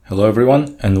Hello,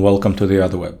 everyone, and welcome to The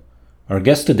Other Web. Our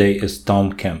guest today is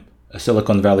Tom Kemp, a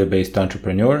Silicon Valley-based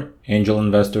entrepreneur, angel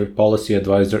investor, policy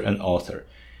advisor, and author.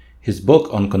 His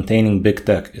book on containing big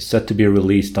tech is set to be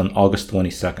released on August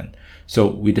 22nd, so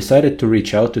we decided to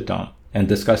reach out to Tom and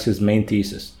discuss his main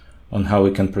thesis on how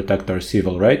we can protect our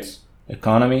civil rights,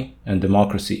 economy, and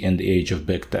democracy in the age of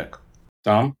big tech.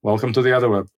 Tom, welcome to The Other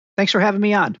Web. Thanks for having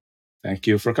me on. Thank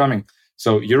you for coming.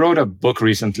 So you wrote a book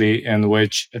recently in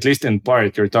which, at least in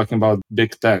part, you're talking about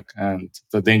big tech and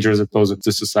the dangers it poses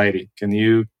to society. Can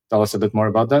you tell us a bit more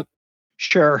about that?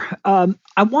 Sure.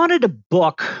 I wanted a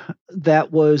book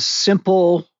that was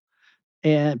simple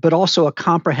but also a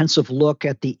comprehensive look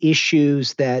at the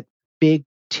issues that big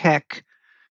tech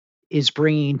is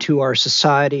bringing to our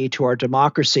society, to our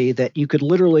democracy, that you could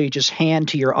literally just hand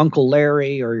to your Uncle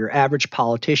Larry or your average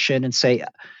politician and say,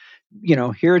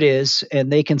 here it is. And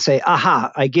they can say,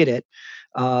 aha, I get it,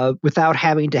 without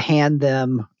having to hand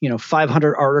them,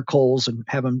 500 articles and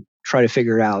have them try to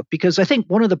figure it out. Because I think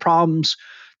one of the problems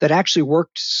that actually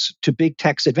works to big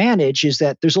tech's advantage is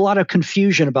that there's a lot of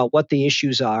confusion about what the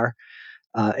issues are,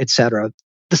 et cetera.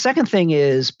 The second thing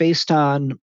is based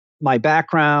on my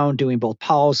background doing both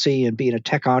policy and being a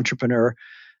tech entrepreneur,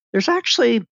 there's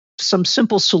actually some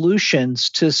simple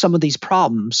solutions to some of these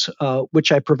problems,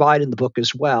 which I provide in the book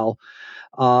as well.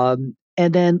 And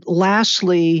then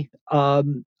lastly,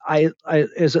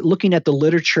 as looking at the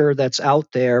literature that's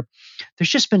out there, there's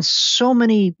just been so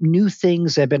many new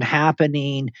things that have been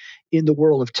happening in the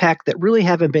world of tech that really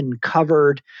haven't been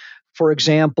covered. For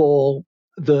example,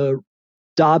 the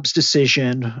Dobbs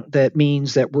decision that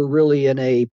means that we're really in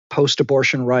a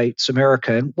post-abortion rights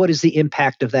America. And what is the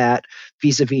impact of that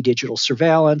vis-a-vis digital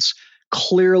surveillance?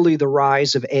 Clearly, the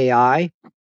rise of AI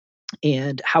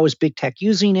and how is big tech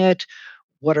using it?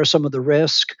 What are some of the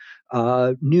risks?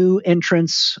 New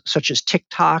entrants such as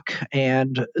TikTok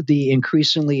and the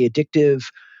increasingly addictive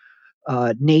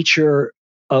nature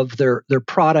of their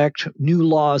product, new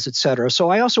laws, et cetera. So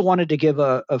I also wanted to give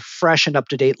a fresh and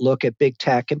up-to-date look at big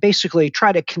tech and basically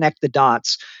try to connect the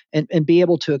dots and be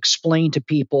able to explain to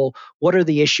people what are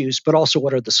the issues, but also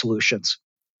what are the solutions.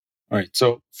 All right.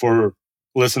 So for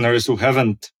listeners who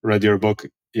haven't read your book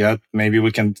yet, maybe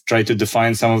we can try to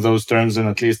define some of those terms and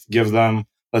at least give them,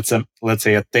 let's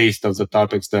say, a taste of the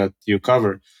topics that you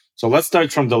cover. So let's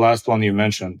start from the last one you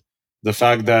mentioned, the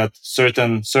fact that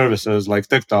certain services like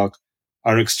TikTok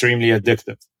are extremely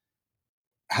addictive.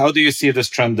 How do you see this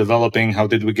trend developing? How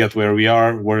did we get where we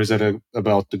are? Where is it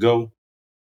about to go?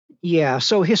 Yeah.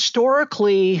 So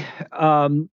historically,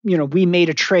 we made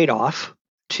a trade-off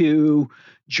to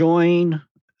join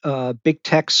big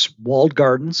tech's walled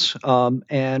gardens,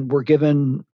 and we're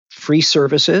given free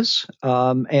services.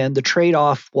 And the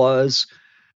trade-off was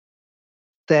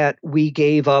that we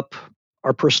gave up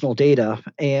our personal data,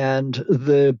 and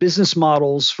the business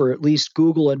models for at least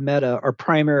Google and Meta are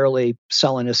primarily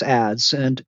selling us ads.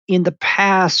 And in the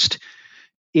past,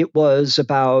 it was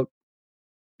about,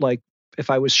 like, if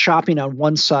I was shopping on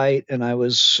one site and I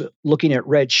was looking at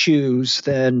red shoes,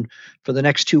 then for the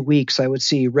next 2 weeks, I would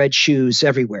see red shoes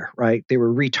everywhere, right? They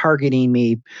were retargeting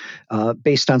me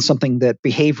based on something that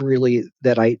behaviorally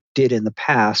that I did in the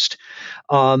past.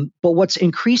 But what's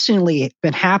increasingly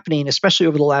been happening, especially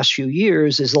over the last few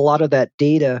years, is a lot of that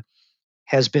data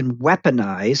has been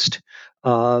weaponized.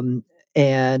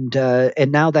 And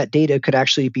now that data could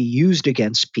actually be used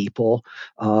against people.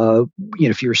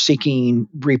 If you're seeking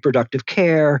reproductive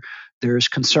care, there's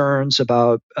concerns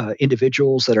about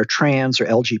individuals that are trans or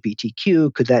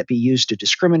LGBTQ. Could that be used to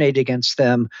discriminate against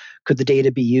them? Could the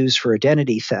data be used for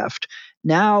identity theft?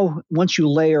 Now, once you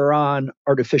layer on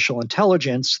artificial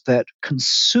intelligence that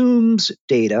consumes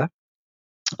data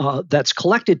that's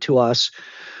collected to us,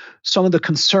 some of the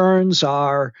concerns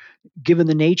are, given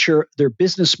the nature of their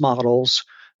business models,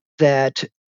 that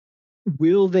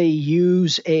will they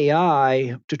use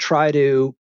AI to try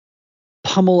to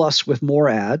pummel us with more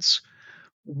ads?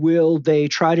 Will they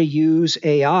try to use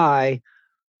AI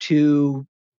to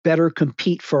better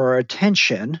compete for our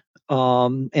attention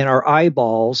and our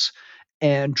eyeballs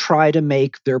and try to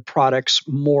make their products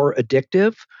more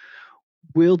addictive?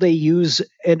 Will they use,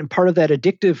 and part of that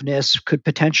addictiveness could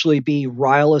potentially be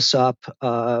rile us up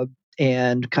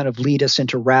and kind of lead us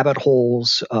into rabbit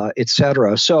holes, et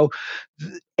cetera. So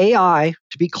AI,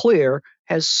 to be clear,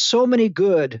 has so many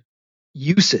good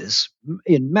uses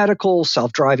in medical,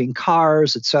 self-driving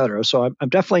cars, et cetera. So I'm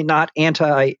definitely not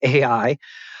anti-AI,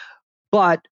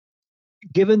 but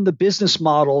given the business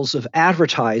models of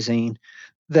advertising,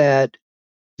 that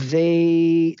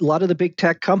a lot of the big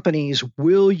tech companies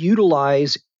will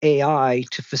utilize AI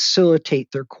to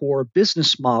facilitate their core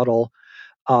business model.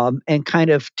 and kind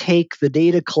of take the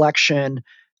data collection,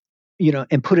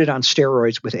 and put it on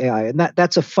steroids with AI. And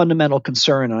that's a fundamental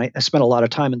concern. And I spent a lot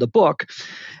of time in the book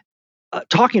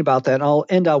talking about that. And I'll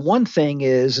end on one thing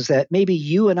is that maybe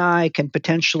you and I can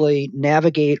potentially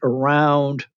navigate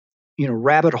around,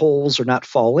 rabbit holes or not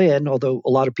fall in, although a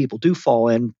lot of people do fall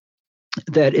in,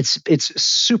 that it's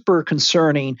super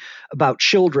concerning about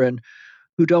children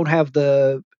who don't have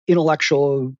the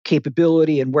intellectual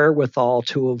capability and wherewithal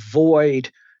to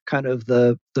avoid kind of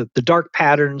the dark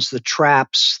patterns, the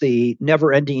traps, the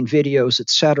never-ending videos, et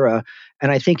cetera.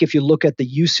 And I think if you look at the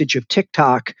usage of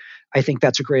TikTok, I think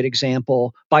that's a great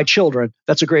example by children.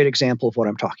 That's a great example of what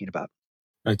I'm talking about.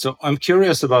 Right. So I'm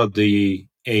curious about the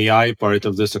AI part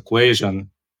of this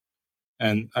equation.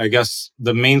 And I guess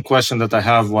the main question that I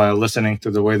have while listening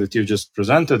to the way that you just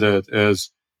presented it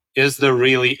is there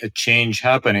really a change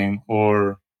happening,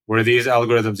 or were these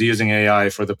algorithms using AI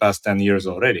for the past 10 years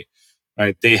already?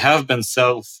 Right? They have been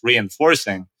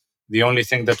self-reinforcing. The only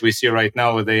thing that we see right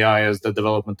now with AI is the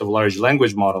development of large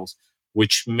language models,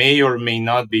 which may or may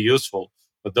not be useful.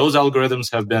 But those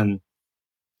algorithms have been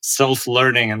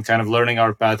self-learning and kind of learning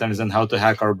our patterns and how to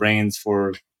hack our brains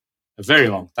for a very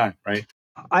long time, right?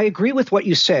 I agree with what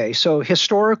you say. So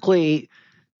historically,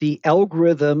 the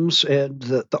algorithms and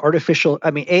the artificial,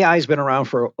 I mean, AI has been around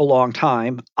for a long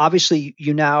time. Obviously,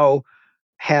 you now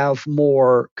have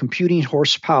more computing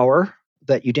horsepower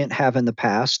that you didn't have in the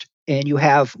past, and you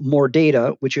have more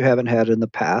data, which you haven't had in the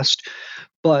past.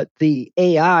 But the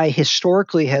AI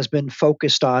historically has been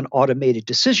focused on automated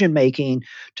decision making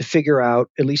to figure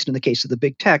out, at least in the case of the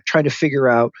big tech, trying to figure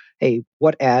out, hey,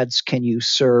 what ads can you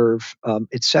serve,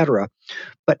 et cetera.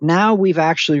 But now we've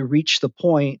actually reached the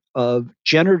point of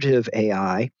generative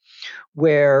AI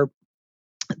where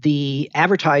the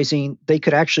advertising, they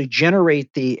could actually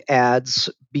generate the ads,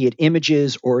 be it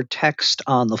images or text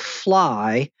on the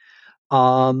fly,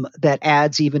 that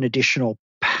adds even additional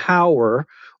power,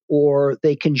 or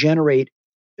they can generate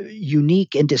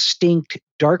unique and distinct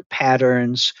dark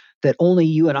patterns that only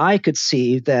you and I could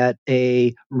see, that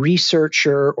a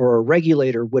researcher or a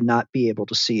regulator would not be able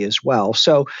to see as well.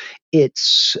 So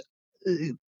it's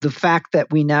the fact that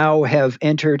we now have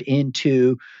entered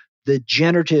into the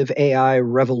generative AI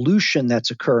revolution that's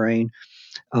occurring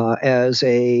as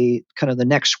a kind of the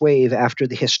next wave after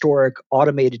the historic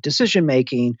automated decision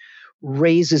making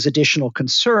raises additional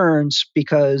concerns,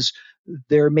 because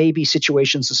there may be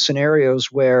situations and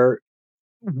scenarios where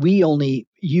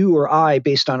you or I,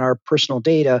 based on our personal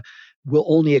data, will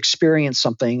only experience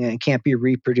something and can't be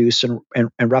reproduced and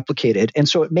replicated. And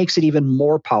so it makes it even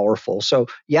more powerful. So,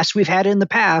 yes, we've had it in the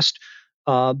past,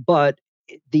 but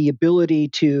the ability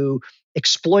to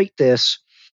exploit this,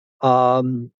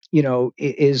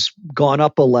 is gone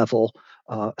up a level,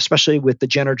 especially with the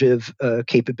generative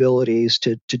capabilities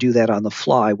to do that on the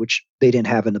fly, which they didn't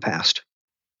have in the past.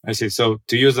 I see. So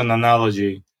to use an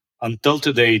analogy, until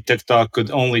today, TikTok could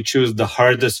only choose the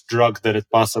hardest drug that it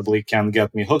possibly can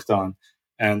get me hooked on.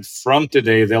 And from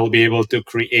today, they'll be able to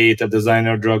create a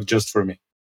designer drug just for me.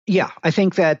 Yeah, I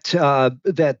think that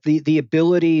that the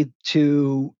ability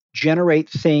to generate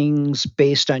things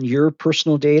based on your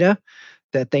personal data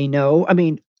that they know. I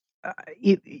mean,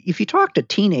 if you talk to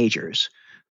teenagers,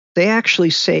 they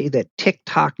actually say that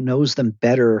TikTok knows them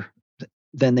better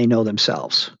than they know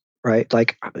themselves, right?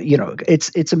 Like,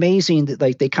 it's amazing that,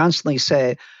 like, they constantly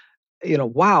say,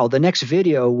 wow, the next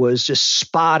video was just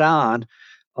spot on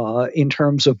in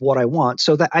terms of what I want.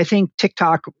 So that I think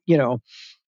TikTok,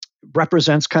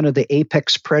 represents kind of the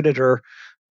apex predator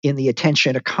in the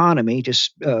attention economy.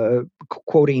 Just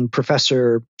quoting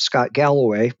Professor Scott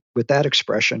Galloway with that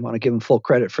expression, I want to give him full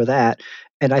credit for that.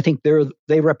 And I think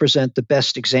they represent the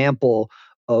best example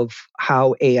of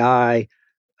how AI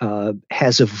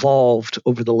has evolved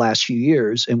over the last few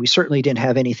years, and we certainly didn't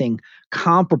have anything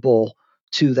comparable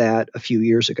to that a few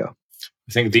years ago.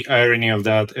 I think the irony of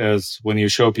that is when you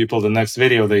show people the next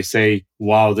video, they say,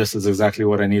 wow, this is exactly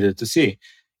what I needed to see.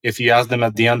 If you ask them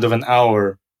at the end of an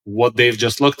hour what they've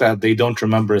just looked at, they don't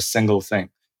remember a single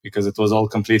thing because it was all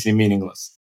completely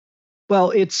meaningless. Well,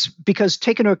 it's because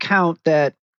take into account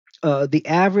that the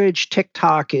average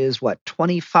TikTok is what,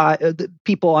 25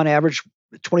 people on average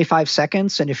 25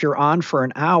 seconds. And if you're on for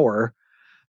an hour,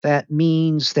 that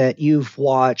means that you've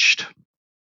watched,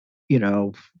 you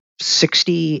know,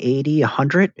 60, 80,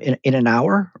 100 in an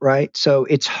hour, right? So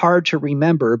it's hard to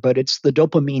remember, but it's the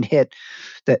dopamine hit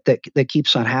that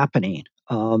keeps on happening.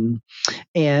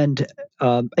 And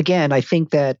again, I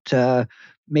think that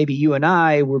maybe you and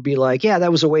I would be like, yeah,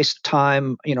 that was a waste of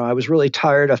time. I was really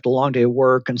tired after a long day of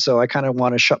work. And so I kind of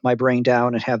want to shut my brain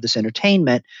down and have this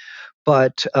entertainment.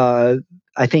 but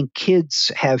I think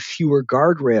kids have fewer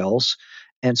guardrails.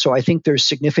 And so I think there's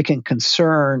significant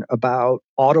concern about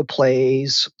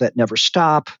autoplays that never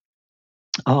stop.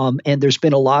 And there's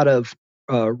been a lot of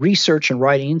research and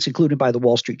writings, including by the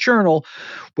Wall Street Journal,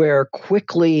 where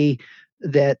quickly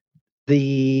that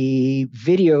the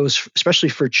videos, especially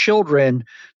for children,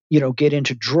 get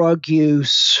into drug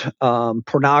use,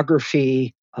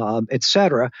 pornography,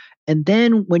 etc. And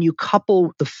then when you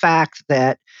couple the fact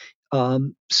that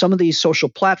some of these social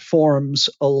platforms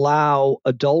allow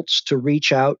adults to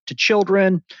reach out to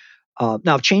children.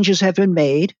 Now, changes have been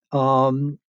made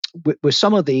with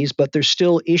some of these, but there's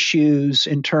still issues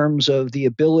in terms of the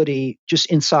ability just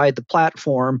inside the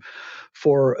platform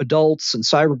for adults and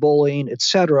cyberbullying, et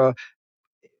cetera.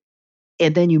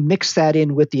 And then you mix that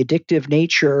in with the addictive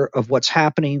nature of what's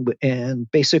happening, and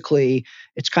basically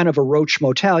it's kind of a roach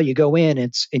motel. You go in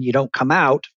and you don't come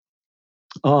out.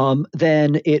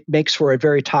 Then it makes for a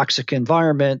very toxic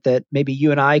environment that maybe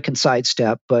you and I can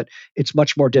sidestep, but it's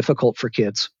much more difficult for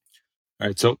kids. All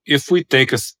right. So if we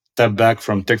take a step back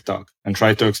from TikTok and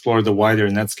try to explore the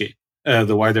wider landscape,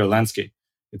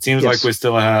 it seems like we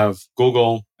still have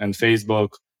Google and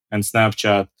Facebook and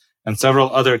Snapchat and several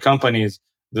other companies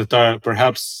that are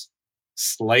perhaps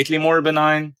slightly more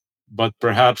benign, but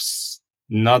perhaps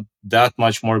not that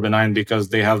much more benign because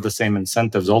they have the same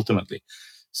incentives ultimately.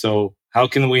 So how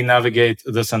can we navigate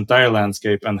this entire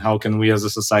landscape, and how can we as a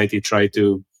society try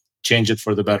to change it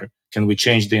for the better? Can we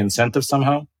change the incentive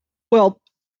somehow? Well,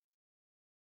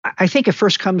 I think it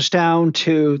first comes down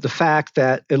to the fact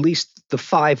that at least the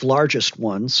five largest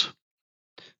ones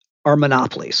are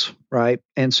monopolies, right?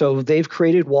 And so they've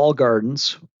created walled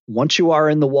gardens. Once you are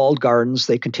in the walled gardens,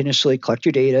 they continuously collect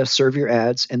your data, serve your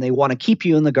ads, and they want to keep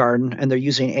you in the garden, and they're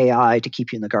using AI to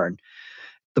keep you in the garden.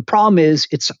 The problem is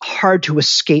it's hard to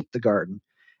escape the garden.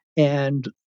 And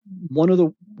one of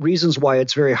the reasons why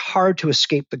it's very hard to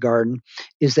escape the garden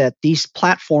is that these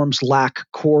platforms lack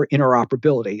core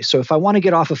interoperability. So if I want to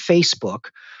get off of Facebook,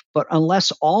 but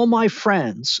unless all my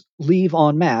friends leave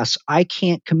en masse, I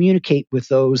can't communicate with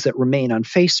those that remain on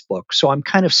Facebook. So I'm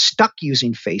kind of stuck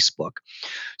using Facebook.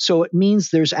 So it means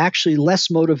there's actually less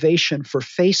motivation for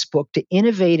Facebook to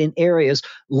innovate in areas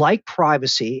like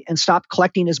privacy and stop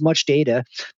collecting as much data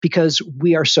because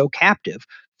we are so captive.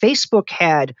 Facebook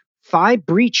had 5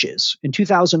 breaches in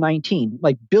 2019,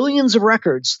 like billions of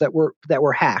records that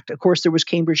were hacked. Of course, there was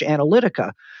Cambridge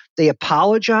Analytica. They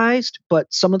apologized,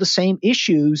 but some of the same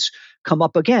issues come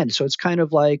up again. So it's kind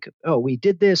of like, oh, we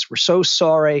did this, we're so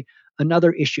sorry.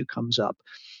 Another issue comes up.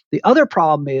 The other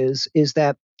problem is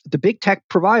that the big tech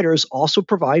providers also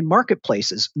provide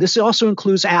marketplaces. This also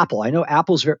includes Apple. I know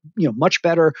Apple's much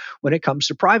better when it comes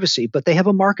to privacy, but they have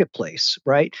a marketplace,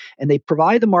 right? And they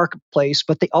provide the marketplace,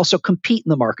 but they also compete in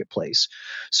the marketplace.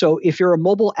 So if you're a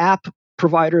mobile app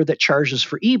provider that charges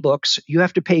for ebooks, you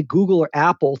have to pay Google or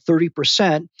Apple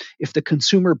 30% if the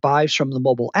consumer buys from the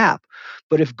mobile app.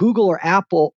 But if Google or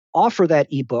Apple offer that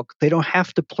ebook, they don't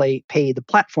have to pay the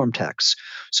platform tax.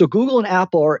 So Google and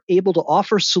Apple are able to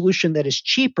offer a solution that is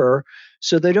cheaper,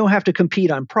 so they don't have to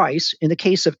compete on price. In the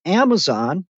case of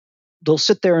Amazon, they'll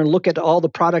sit there and look at all the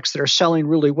products that are selling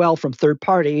really well from third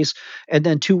parties, and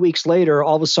then 2 weeks later,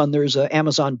 all of a sudden there's an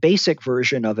Amazon basic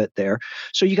version of it there.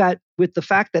 So you got, with the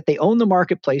fact that they own the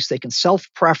marketplace, they can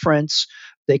self-preference,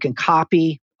 they can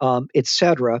copy,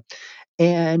 etc.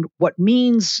 And what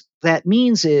means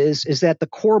is that the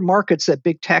core markets that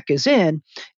big tech is in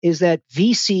is that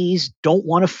VCs don't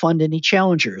want to fund any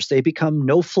challengers. They become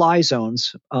no-fly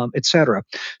zones, et cetera.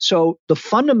 So the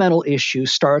fundamental issue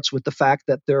starts with the fact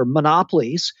that they're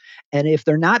monopolies, and if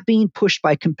they're not being pushed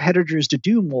by competitors to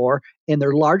do more, and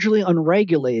they're largely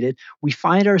unregulated, we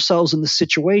find ourselves in the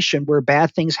situation where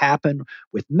bad things happen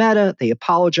with Meta. They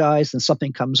apologize, and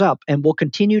something comes up, and we'll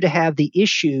continue to have the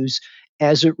issues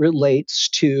as it relates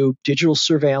to digital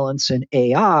surveillance and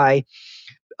AI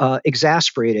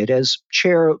exasperated. As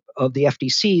chair of the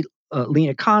FTC,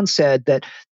 Lena Khan said that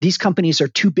these companies are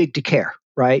too big to care,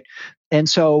 right? And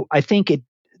so I think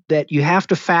that you have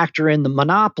to factor in the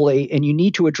monopoly, and you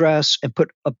need to address and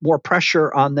put more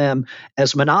pressure on them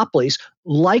as monopolies,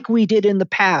 like we did in the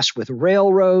past with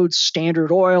railroads,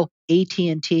 Standard Oil,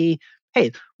 AT&T.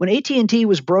 Hey, when AT&T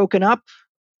was broken up,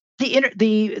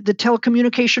 the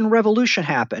telecommunication revolution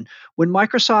happened when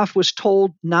Microsoft was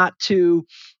told not to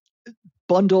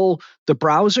bundle the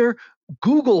browser.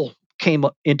 Google came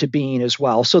into being as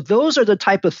well. So those are the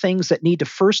type of things that need to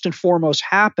first and foremost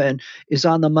happen, is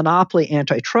on the monopoly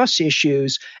antitrust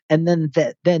issues, and then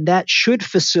that should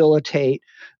facilitate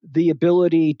the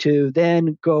ability to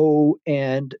then go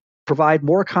and provide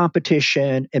more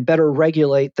competition and better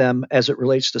regulate them as it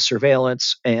relates to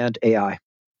surveillance and AI.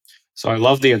 So I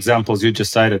love the examples you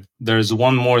just cited. There's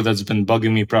one more that's been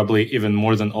bugging me probably even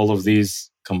more than all of these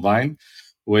combined,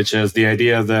 which is the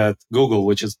idea that Google,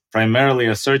 which is primarily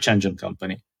a search engine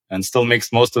company and still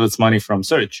makes most of its money from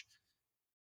search,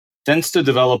 tends to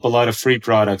develop a lot of free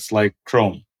products like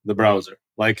Chrome, the browser,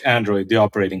 like Android, the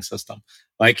operating system,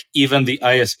 like even the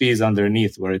ISPs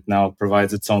underneath, where it now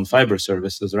provides its own fiber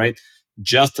services, right?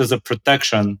 Just as a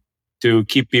protection to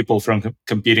keep people from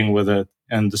competing with it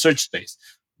in the search space.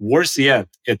 Worse yet,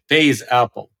 it pays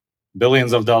Apple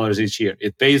billions of dollars each year.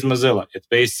 It pays Mozilla. It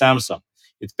pays Samsung.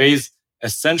 It pays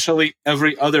essentially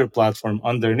every other platform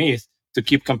underneath to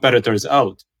keep competitors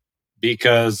out,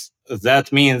 because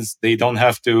that means they don't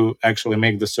have to actually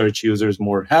make the search users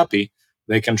more happy.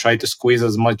 They can try to squeeze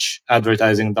as much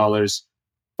advertising dollars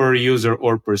per user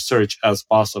or per search as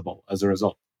possible as a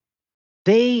result.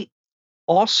 They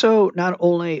also not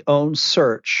only own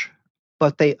search,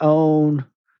 but they own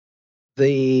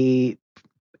the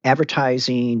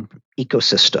advertising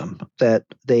ecosystem, that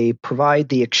they provide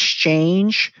the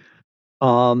exchange,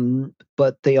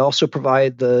 but they also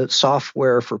provide the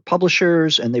software for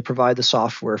publishers and they provide the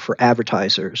software for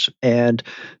advertisers. And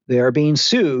they are being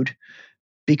sued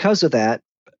because of that,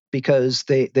 because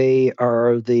they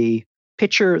are the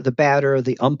pitcher, the batter,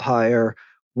 the umpire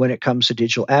when it comes to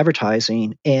digital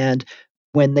advertising. And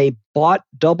when they bought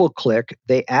DoubleClick,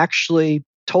 they actually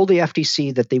told the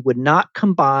FTC that they would not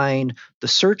combine the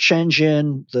search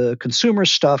engine, the consumer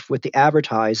stuff with the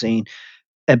advertising.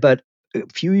 But a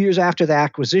few years after the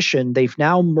acquisition, they've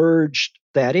now merged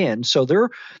that in. So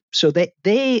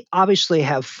they obviously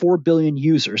have 4 billion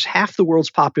users. Half the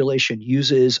world's population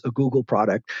uses a Google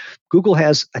product. Google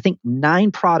has, I think,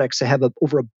 9 products that have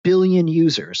over a billion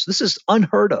users. This is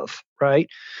unheard of, right?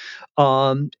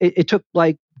 It took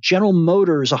like General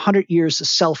Motors 100 years to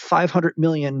sell 500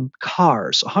 million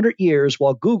cars, 100 years,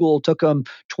 while Google took them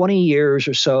 20 years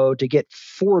or so to get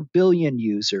 4 billion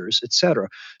users, et cetera.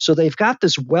 So they've got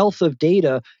this wealth of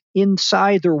data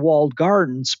inside their walled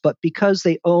gardens, but because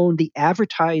they own the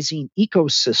advertising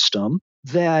ecosystem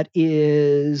that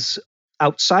is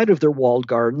outside of their walled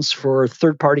gardens for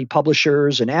third-party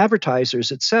publishers and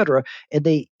advertisers, et cetera, and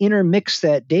they intermix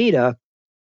that data,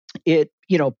 it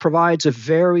provides a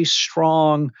very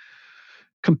strong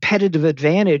competitive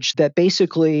advantage that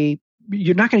basically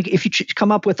you're not going to, if you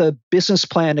come up with a business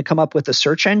plan to come up with a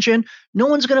search engine, no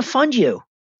one's going to fund you,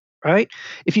 right?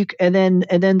 If you and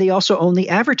then they also own the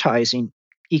advertising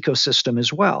ecosystem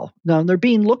as well. Now they're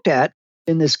being looked at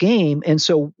in this game, and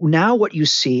so now what you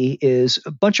see is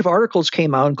a bunch of articles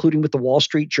came out, including with the Wall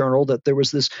Street Journal, that there was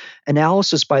this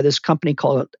analysis by this company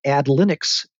called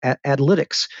Adlytics,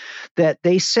 that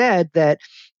they said that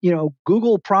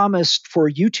Google promised for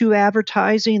YouTube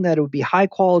advertising that it would be high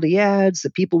quality ads,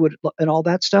 that people would, and all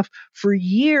that stuff. For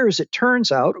years, it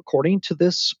turns out, according to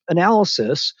this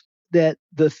analysis, that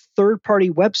the third party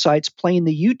websites playing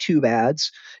the YouTube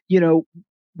ads,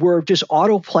 were just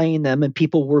auto playing them and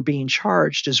people were being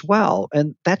charged as well.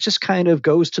 And that just kind of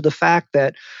goes to the fact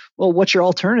that, well, what's your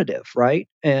alternative, right?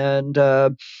 And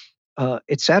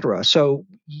et cetera. So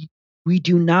we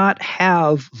do not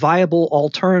have viable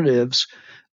alternatives.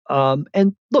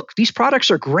 And look, these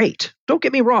products are great. Don't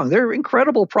get me wrong; they're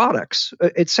incredible products,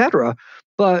 et cetera.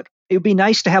 But it would be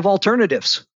nice to have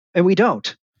alternatives, and we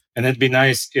don't. And it'd be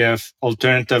nice if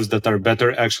alternatives that are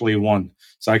better actually won.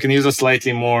 So I can use a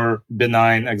slightly more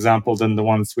benign example than the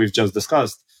ones we've just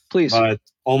discussed. Please. But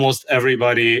almost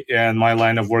everybody in my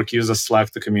line of work uses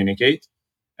Slack to communicate.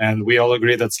 And we all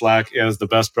agree that Slack is the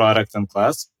best product in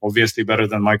class, obviously better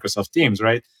than Microsoft Teams,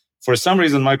 right? For some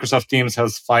reason, Microsoft Teams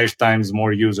has 5 times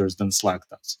more users than Slack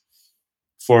does.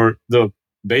 For the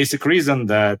basic reason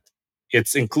that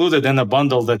it's included in a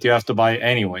bundle that you have to buy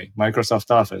anyway, Microsoft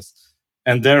Office.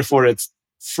 And therefore it's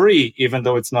free, even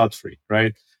though it's not free,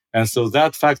 right? And so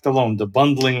that fact alone, the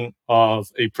bundling of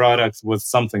a product with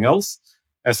something else,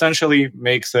 essentially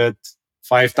makes it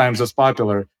 5 times as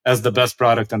popular as the best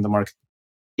product in the market.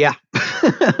 Yeah.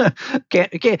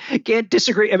 can't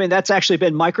disagree. I mean, that's actually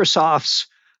been Microsoft's,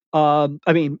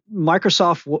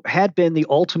 Microsoft had been the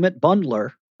ultimate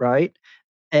bundler, right?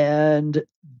 And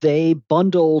they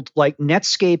bundled, like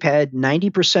Netscape had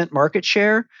 90% market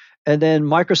share. And then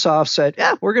Microsoft said,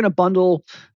 yeah, we're going to bundle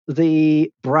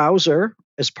the browser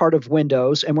as part of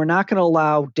Windows, and we're not going to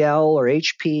allow Dell or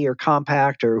HP or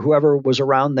Compaq or whoever was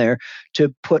around there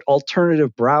to put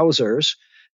alternative browsers.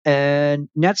 And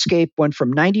Netscape went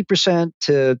from 90%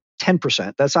 to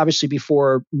 10%. That's obviously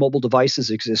before mobile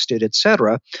devices existed, et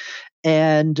cetera.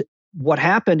 And what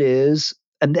happened is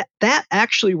And that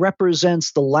actually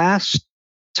represents the last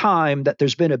time that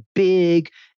there's been a big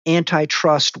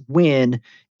antitrust win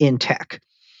in tech.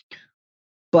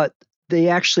 But they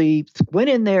actually went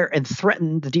in there and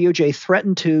threatened, the DOJ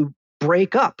threatened to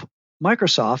break up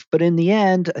Microsoft. But in the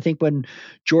end, I think when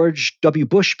George W.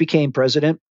 Bush became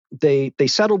president, they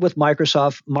settled with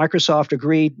Microsoft. Microsoft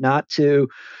agreed not to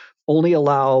only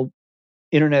allow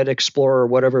Internet Explorer,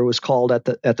 whatever it was called at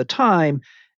the time,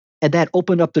 and that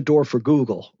opened up the door for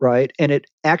Google, right? And it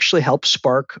actually helped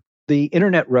spark the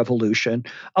internet revolution.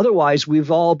 Otherwise,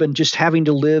 we've all been just having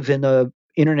to live in a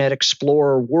Internet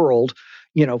Explorer world,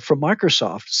 from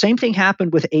Microsoft. Same thing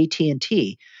happened with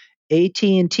AT&T.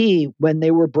 AT&T, when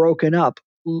they were broken up,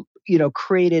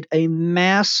 created a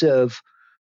massive,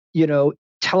 you know,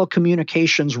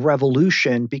 telecommunications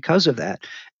revolution because of that.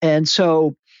 And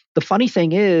so the funny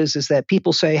thing is that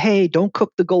people say, hey, don't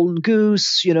cook the golden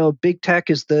goose. Big tech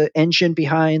is the engine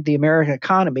behind the American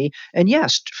economy. And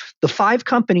yes, the five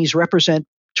companies represent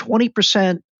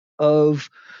 20% of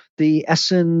the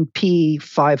S&P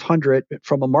 500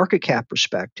 from a market cap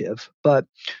perspective. But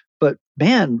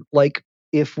man, like,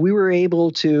 if we were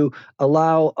able to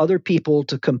allow other people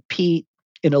to compete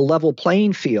in a level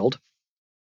playing field,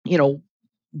 you know,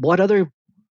 what other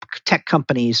tech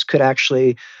companies could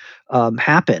actually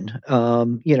happen?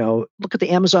 Look at the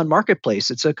Amazon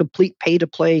Marketplace. It's a complete pay to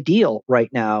play deal right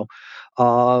now,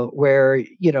 where,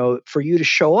 for you to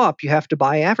show up, you have to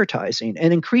buy advertising.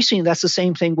 And increasingly, that's the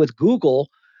same thing with Google,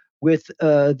 with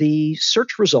the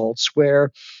search results,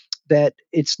 where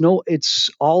it's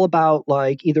all about,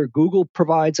 like, either Google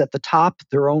provides at the top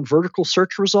their own vertical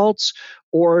search results,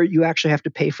 or you actually have to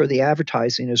pay for the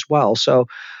advertising as well. So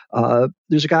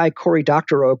there's a guy, Cory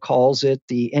Doctorow, calls it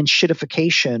the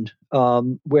enshittification,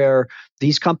 where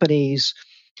these companies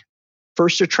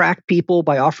first attract people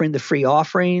by offering the free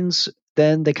offerings.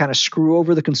 Then they kind of screw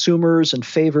over the consumers in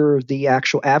favor of the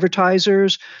actual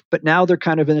advertisers. But now they're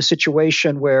kind of in a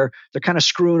situation where they're kind of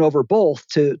screwing over both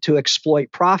to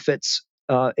exploit profits,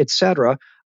 et cetera.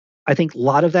 I think a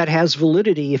lot of that has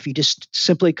validity if you just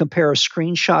simply compare a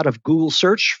screenshot of Google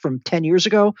search from 10 years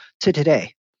ago to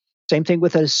today. Same thing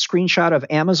with a screenshot of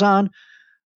Amazon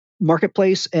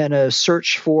Marketplace and a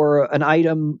search for an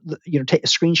item, take a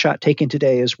screenshot taken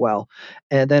today as well.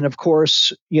 And then, of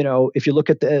course, if you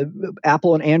look at the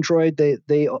Apple and Android,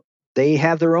 they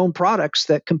have their own products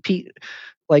that compete,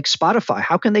 like Spotify.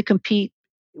 How can they compete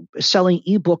selling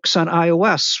ebooks on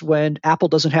iOS when Apple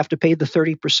doesn't have to pay the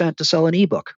 30% to sell an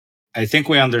ebook? I think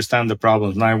we understand the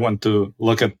problems. Now I want to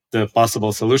look at the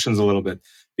possible solutions a little bit,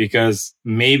 because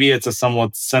maybe it's a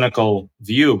somewhat cynical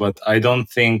view, but I don't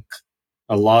think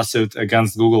a lawsuit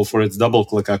against Google for its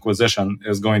DoubleClick acquisition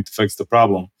is going to fix the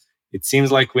problem. It seems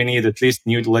like we need at least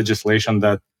new legislation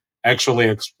that actually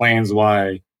explains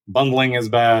why bundling is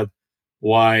bad,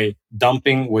 why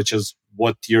dumping, which is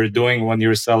what you're doing when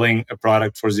you're selling a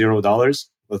product for $0,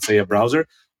 let's say a browser.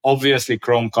 Obviously,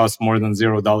 Chrome costs more than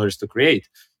 $0 to create.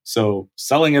 So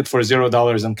selling it for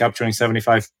 $0 and capturing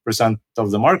 75%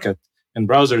 of the market in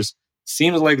browsers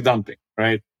seems like dumping,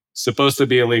 right? Supposed to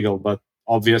be illegal, but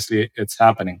obviously it's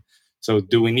happening. So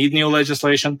do we need new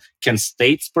legislation? Can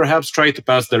states perhaps try to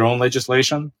pass their own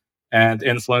legislation and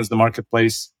influence the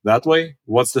marketplace that way?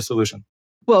 What's the solution?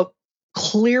 Well,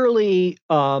 clearly,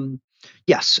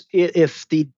 yes. If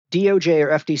the DOJ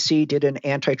or FTC did an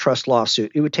antitrust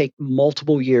lawsuit, it would take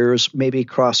multiple years, maybe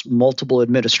across multiple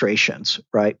administrations,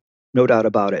 right? No doubt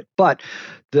about it. But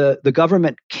the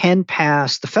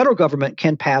federal government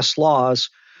can pass laws,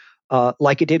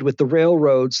 like it did with the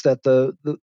railroads,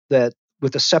 that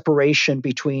with the separation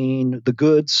between the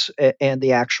goods and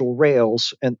the actual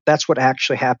rails. And that's what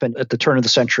actually happened at the turn of the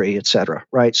century, et cetera,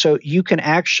 right? So you can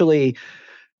actually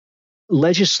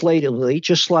legislatively,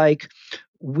 just like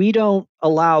we don't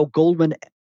allow Goldman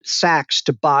Sachs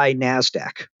to buy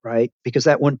NASDAQ, right? Because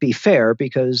that wouldn't be fair,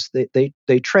 because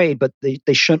they trade, but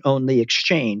they shouldn't own the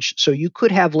exchange. So you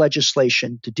could have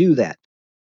legislation to do that.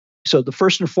 So the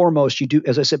first and foremost, you do,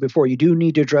 as I said before, you do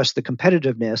need to address the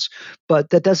competitiveness, but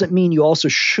that doesn't mean you also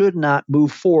should not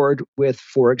move forward with,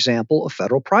 for example, a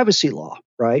federal privacy law,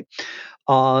 right?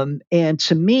 And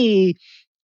to me,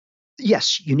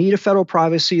 yes, you need a federal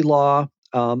privacy law.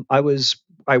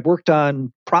 I worked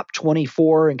on Prop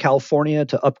 24 in California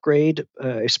to upgrade.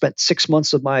 I spent 6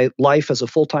 months of my life as a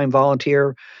full-time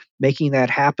volunteer making that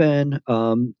happen,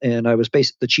 and I was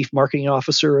the chief marketing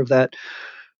officer of that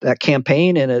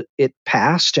campaign, and it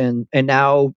passed. And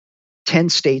now 10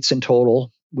 states in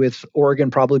total, with Oregon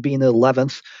probably being the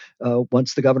 11th,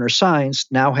 once the governor signs,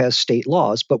 now has state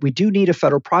laws. But we do need a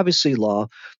federal privacy law.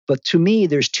 But to me,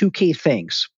 there's two key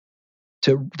things.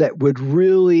 that would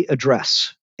really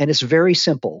address. And it's very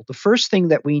simple. The first thing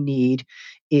that we need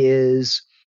is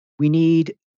we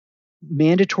need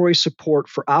mandatory support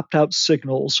for opt-out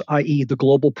signals, i.e., the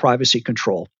global privacy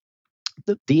control.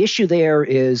 The issue there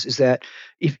is that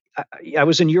if I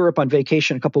was in Europe on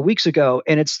vacation a couple of weeks ago,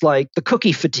 and it's like the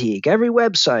cookie fatigue. Every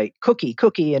website, cookie,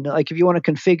 and like if you want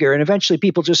to configure, and eventually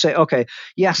people just say, okay,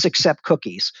 yes, accept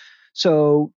cookies.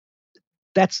 So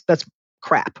that's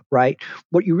crap, right?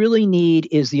 What you really need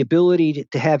is the ability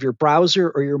to have your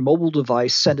browser or your mobile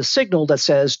device send a signal that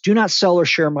says, do not sell or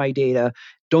share my data,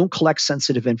 don't collect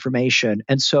sensitive information.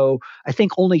 And so I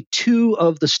think only two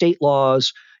of the state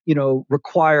laws,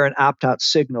 require an opt-out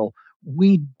signal.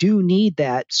 We do need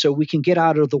that so we can get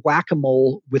out of the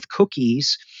whack-a-mole with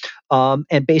cookies,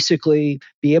 and basically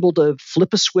be able to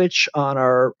flip a switch on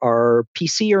our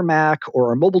PC or Mac or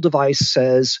our mobile device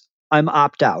says, I'm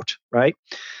opt out, right?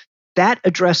 That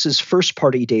addresses first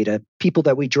party data, people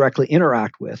that we directly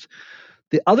interact with.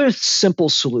 The other simple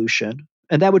solution,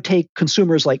 and that would take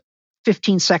consumers like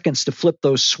 15 seconds to flip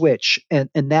those switch, and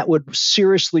that would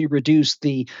seriously reduce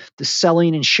the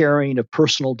selling and sharing of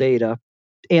personal data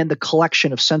and the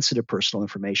collection of sensitive personal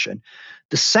information.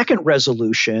 The second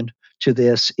resolution to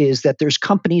this is that there's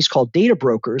companies called data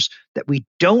brokers that we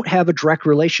don't have a direct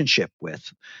relationship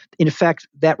with. In effect,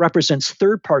 that represents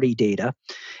third party data,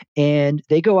 and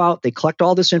they go out, they collect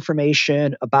all this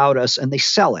information about us, and they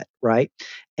sell it, right?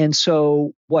 And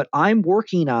so, what I'm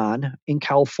working on in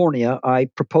California, I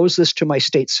proposed this to my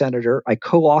state senator. I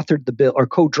co authored the bill or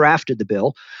co drafted the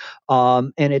bill,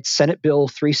 and it's Senate Bill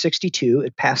 362.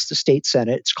 It passed the state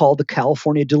Senate. It's called the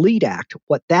California Delete Act.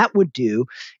 What that would do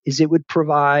is it would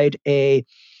provide a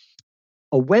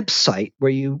website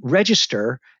where you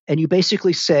register and you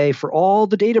basically say, for all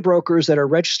the data brokers that are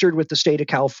registered with the state of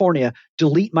California,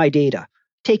 delete my data.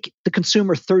 Take the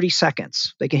consumer 30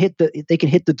 seconds. They can hit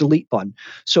the delete button.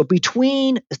 So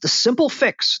between the simple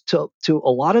fix to a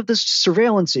lot of this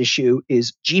surveillance issue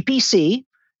is GPC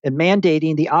and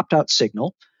mandating the opt-out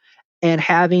signal, and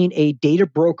having a data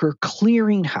broker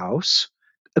clearinghouse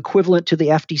equivalent to the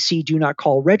FTC do not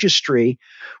call registry,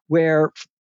 where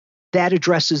that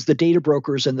addresses the data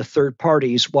brokers and the third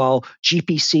parties, while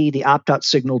GPC, the opt-out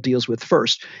signal, deals with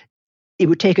first. It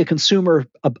would take a consumer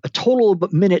a total of a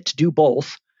minute to do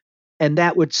both, and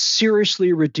that would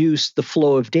seriously reduce the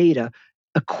flow of data,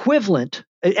 equivalent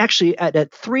actually at a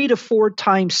 3 to 4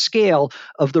 times scale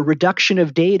of the reduction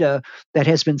of data that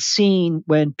has been seen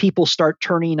when people start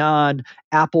turning on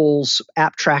Apple's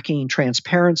app tracking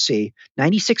transparency.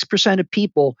 96% of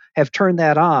people have turned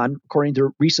that on according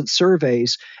to recent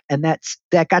surveys, and that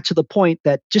got to the point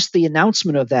that just the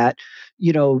announcement of that,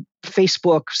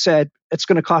 Facebook said it's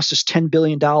going to cost us $10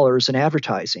 billion in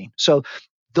advertising. So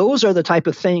those are the type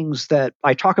of things that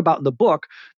I talk about in the book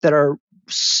that are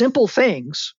simple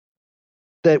things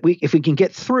that if we can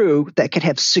get through, that could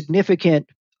have significant,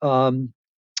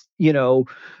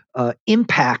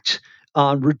 impact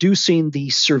on reducing the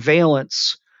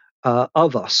surveillance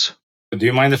of us. Do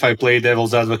you mind if I play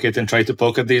devil's advocate and try to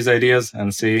poke at these ideas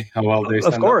and see how well they Of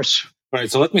stand up? course. All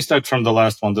right, so let me start from the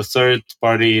last one, the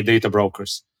third-party data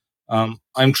brokers.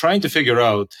 I'm trying to figure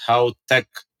out how tech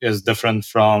is different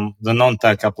from the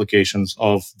non-tech applications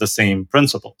of the same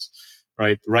principles,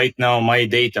 right? Right now, my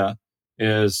data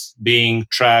is being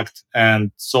tracked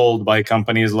and sold by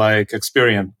companies like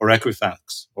Experian or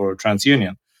Equifax or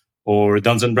TransUnion or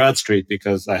Duns& Bradstreet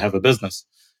because I have a business,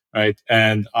 right?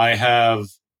 And I have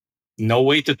no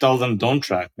way to tell them don't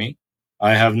track me.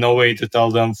 I have no way to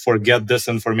tell them forget this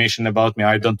information about me.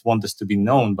 I don't want this to be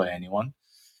known by anyone,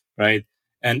 right?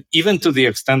 And even to the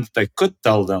extent that I could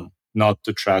tell them not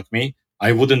to track me,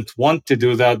 I wouldn't want to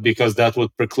do that because that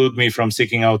would preclude me from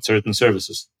seeking out certain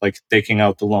services, like taking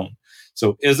out a loan.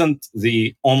 So isn't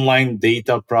the online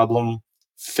data problem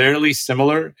fairly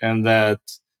similar in that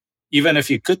even if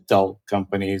you could tell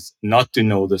companies not to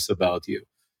know this about you,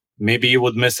 maybe you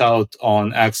would miss out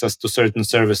on access to certain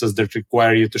services that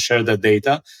require you to share that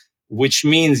data, which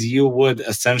means you would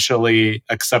essentially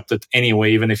accept it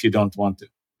anyway, even if you don't want to?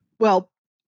 Well,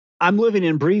 I'm living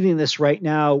and breathing this right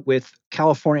now with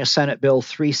California Senate Bill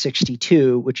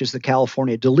 362, which is the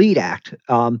California Delete Act.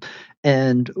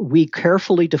 And we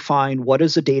carefully define what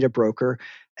is a data broker.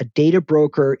 A data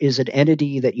broker is an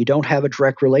entity that you don't have a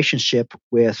direct relationship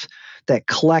with that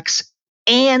collects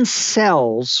and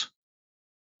sells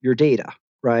your data,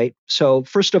 right? So,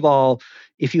 first of all,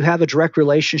 if you have a direct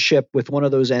relationship with one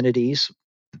of those entities,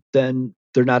 then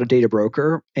they're not a data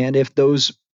broker. And if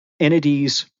those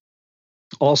entities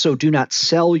also do not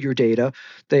sell your data,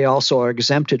 they also are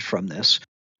exempted from this,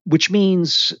 which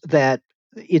means that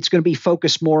it's going to be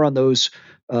focused more on those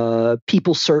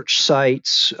people search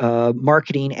sites,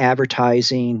 marketing,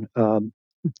 advertising,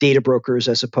 data brokers,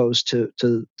 as opposed to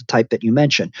the type that you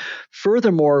mentioned.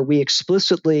 Furthermore, we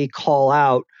explicitly call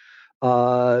out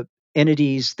uh,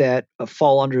 entities that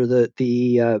fall under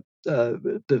the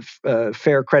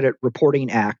Fair Credit Reporting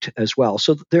Act as well.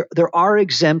 So there are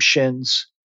exemptions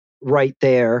right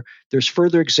there. There's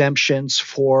further exemptions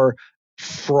for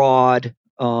fraud,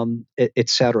 et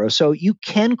cetera. So you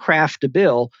can craft a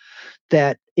bill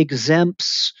that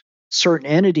exempts certain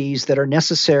entities that are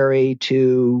necessary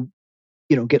to,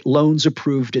 get loans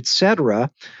approved, et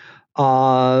cetera.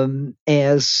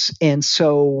 As and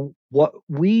so what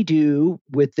we do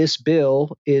with this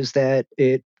bill is that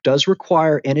it does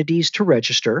require entities to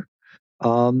register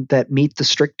that meet the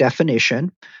strict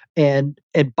definition. And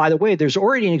by the way, there's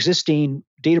already an existing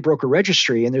data broker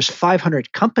registry, and there's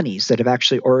 500 companies that have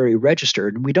actually already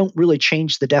registered. And we don't really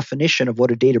change the definition of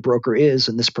what a data broker is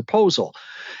in this proposal.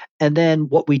 And then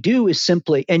what we do is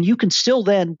simply, and you can still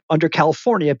then, under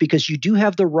California, because you do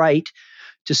have the right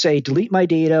to say delete my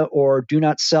data or do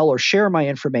not sell or share my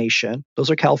information.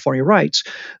 Those are California rights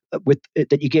with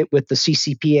that you get with the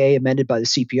CCPA amended by the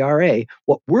CPRA.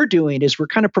 What we're doing is we're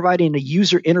kind of providing a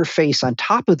user interface on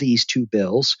top of these two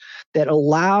bills that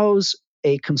allows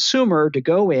a consumer to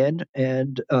go in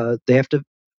and they have to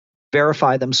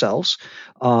verify themselves,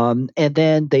 and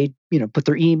then they put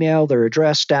their email, their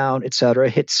address down, et cetera,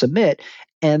 hit submit,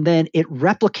 and then it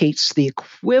replicates the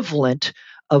equivalent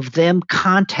of them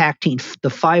contacting the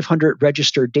 500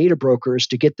 registered data brokers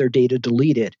to get their data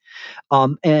deleted.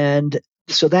 And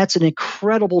so that's an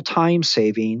incredible time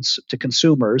savings to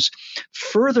consumers.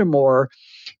 Furthermore,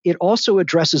 it also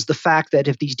addresses the fact that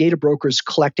if these data brokers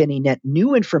collect any net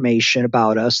new information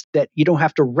about us, that you don't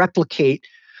have to replicate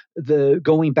the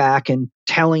going back and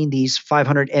telling these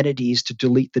 500 entities to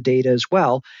delete the data as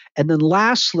well. And then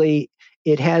lastly,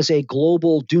 it has a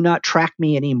global do not track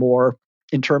me anymore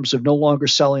in terms of no longer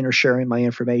selling or sharing my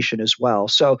information as well.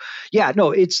 So yeah,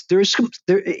 no, it's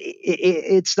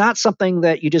not something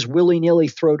that you just willy-nilly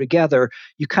throw together.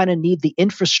 You kind of need the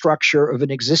infrastructure of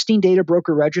an existing data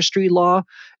broker registry law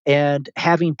and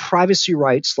having privacy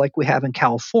rights like we have in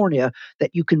California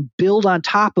that you can build on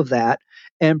top of that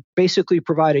and basically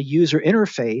provide a user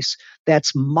interface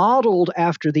that's modeled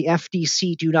after the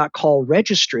FDC Do Not Call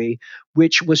registry,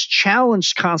 which was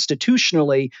challenged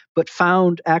constitutionally, but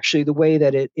found actually the way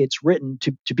that it's written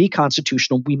to be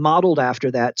constitutional. We modeled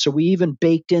after that. So we even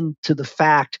baked into the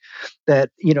fact that,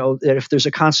 that if there's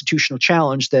a constitutional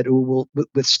challenge, that it will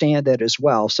withstand that as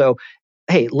well. So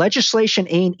hey, legislation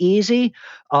ain't easy,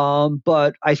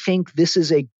 but I think this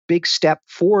is a big step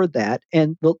forward that.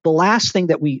 And the last thing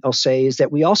that I'll say is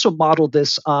that we also modeled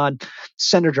this on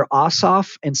Senator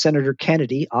Ossoff and Senator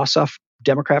Kennedy. Ossoff,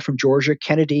 Democrat from Georgia,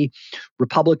 Kennedy,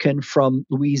 Republican from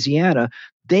Louisiana.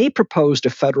 They proposed a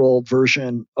federal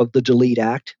version of the Delete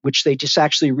Act, which they just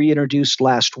actually reintroduced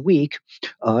last week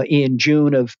in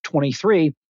June of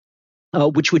 23.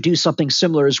 Which would do something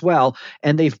similar as well.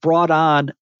 And they've brought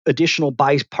on additional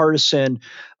bipartisan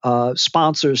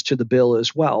sponsors to the bill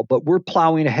as well. But we're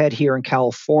plowing ahead here in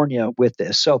California with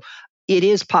this. So it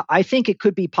is. I think it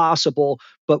could be possible,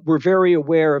 but we're very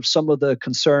aware of some of the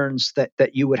concerns that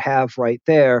you would have right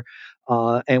there.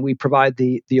 And we provide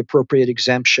the appropriate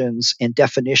exemptions and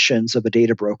definitions of a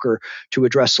data broker to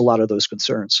address a lot of those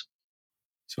concerns.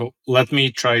 So let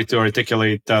me try to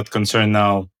articulate that concern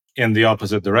now in the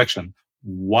opposite direction.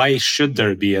 Why should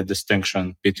there be a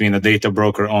distinction between a data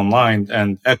broker online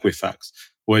and Equifax,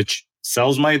 which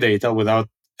sells my data without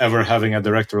ever having a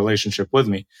direct relationship with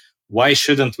me? Why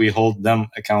shouldn't we hold them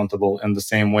accountable in the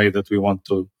same way that we want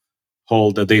to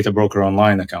hold a data broker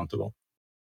online accountable?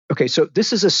 Okay, so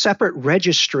this is a separate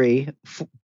registry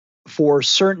for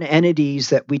certain entities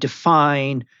that we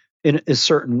define in a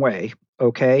certain way.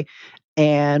 Okay.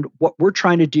 And what we're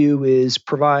trying to do is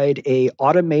provide a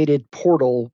automated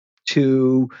portal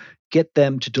to get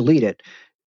them to delete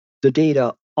the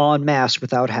data en masse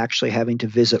without actually having to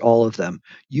visit all of them.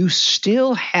 You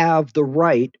still have the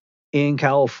right in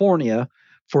California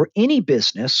for any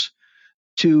business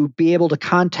to be able to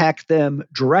contact them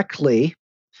directly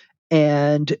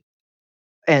and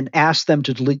ask them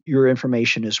to delete your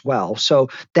information as well. So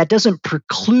that doesn't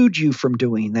preclude you from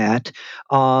doing that.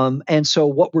 And so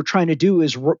what we're trying to do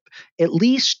is at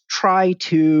least try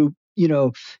to,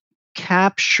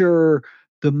 capture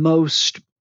the most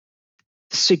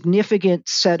significant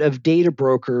set of data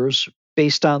brokers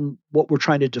based on what we're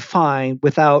trying to define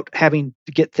without having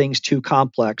to get things too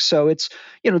complex. So it's,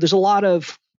 there's a lot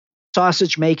of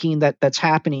sausage making that's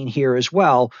happening here as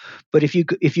well. But if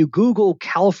you Google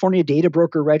California Data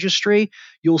Broker Registry,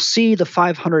 you'll see the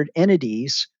 500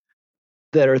 entities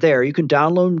that are there. You can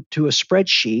download them to a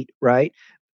spreadsheet, right?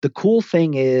 The cool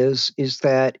thing is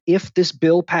that if this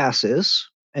bill passes,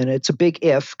 and it's a big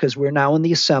if because we're now in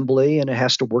the assembly and it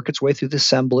has to work its way through the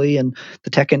assembly and the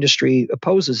tech industry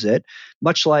opposes it,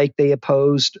 much like they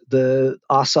opposed the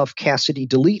Ossoff Cassidy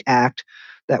Delete Act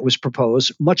that was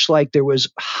proposed, much like there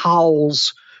was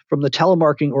howls from the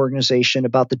telemarketing organization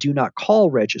about the do not call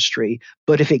registry.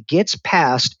 But if it gets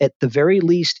passed, at the very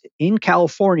least in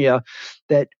California,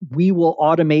 that we will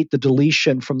automate the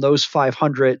deletion from those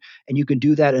 500, and you can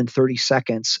do that in 30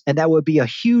 seconds. And that would be a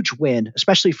huge win,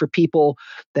 especially for people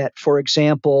that, for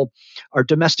example, are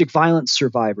domestic violence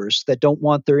survivors that don't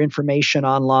want their information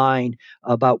online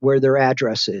about where their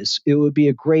address is. It would be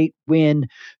a great win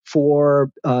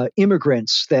for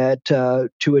immigrants that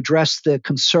to address the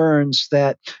concerns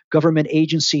that government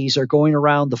agencies are going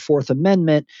around the Fourth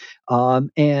Amendment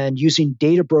and using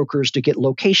data brokers to get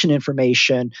location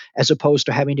information as opposed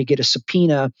to having to get a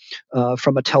subpoena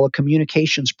from a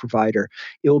telecommunications provider.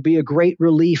 It will be a great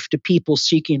relief to people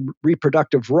seeking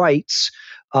reproductive rights,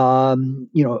 going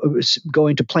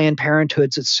to Planned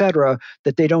Parenthoods, et cetera,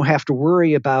 that they don't have to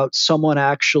worry about someone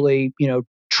actually,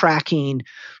 tracking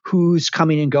who's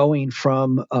coming and going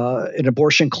from an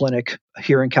abortion clinic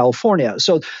here in California.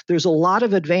 So there's a lot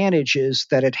of advantages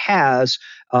that it has,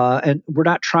 and we're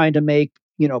not trying to make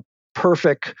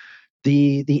perfect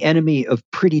the enemy of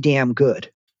pretty damn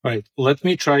good. Right. Let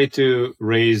me try to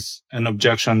raise an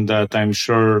objection that I'm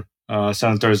sure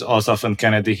Senators Ossoff and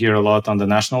Kennedy hear a lot on the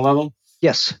national level.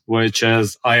 Yes. Which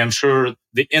is, I am sure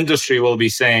the industry will be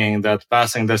saying that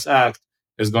passing this act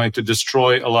is going to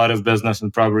destroy a lot of business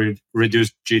and probably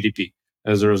reduce GDP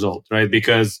as a result, right?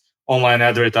 Because online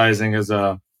advertising is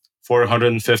a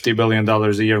 $450 billion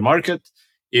a year market.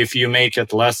 If you make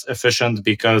it less efficient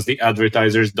because the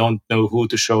advertisers don't know who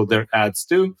to show their ads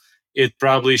to, it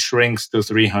probably shrinks to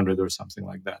 300 or something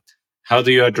like that. How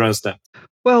do you address that?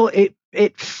 Well,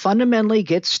 it fundamentally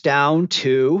gets down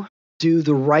to, do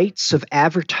the rights of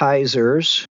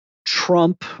advertisers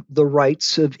trump the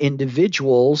rights of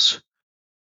individuals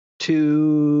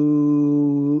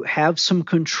to have some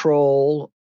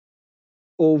control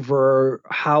over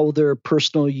how their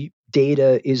personal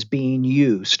data is being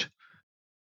used?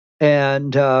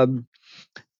 And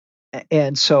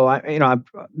so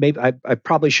I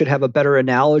probably should have a better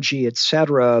analogy, et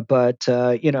cetera. But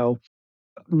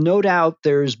no doubt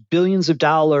there's billions of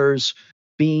dollars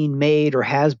being made or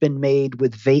has been made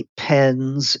with vape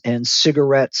pens and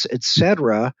cigarettes, et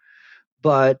cetera.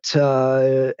 But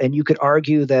and you could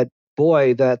argue that,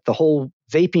 boy, that the whole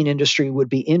vaping industry would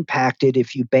be impacted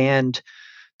if you banned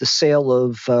the sale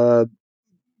of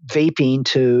vaping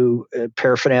to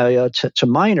paraphernalia to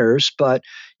minors. But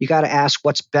you got to ask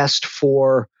what's best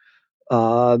for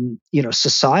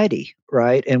society,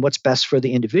 right? And what's best for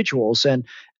the individuals. And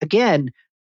again,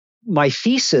 my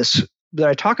thesis that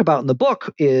I talk about in the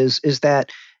book is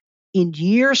that in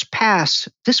years past,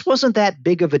 this wasn't that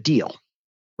big of a deal,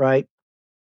 right?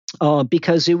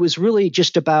 Because it was really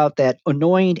just about that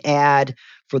annoying ad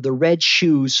for the red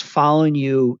shoes following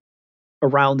you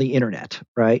around the internet,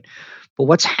 right? But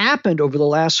what's happened over the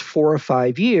last 4 or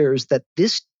 5 years, that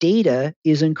this data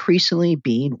is increasingly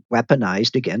being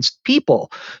weaponized against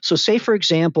people. So say, for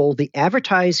example, the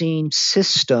advertising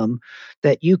system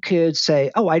that you could say,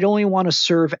 oh, I'd only want to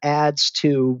serve ads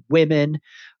to women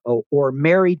or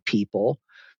married people.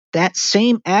 That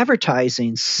same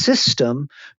advertising system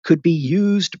could be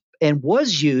used and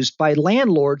was used by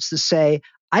landlords to say,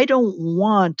 I don't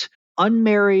want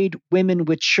unmarried women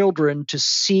with children to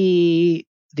see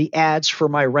the ads for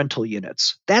my rental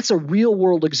units. That's a real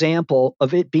world example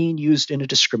of it being used in a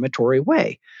discriminatory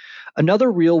way.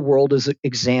 Another real world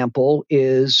example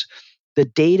is the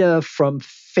data from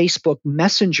Facebook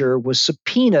Messenger was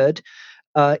subpoenaed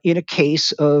in a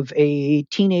case of a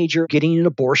teenager getting an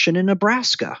abortion in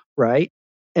Nebraska, right?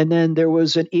 And then there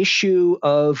was an issue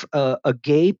of a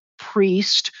gay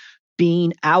priest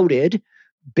being outed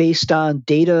based on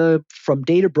data from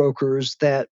data brokers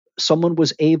that someone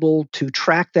was able to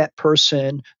track that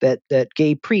person, that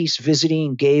gay priest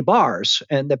visiting gay bars,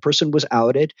 and the person was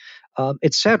outed,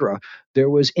 etc. There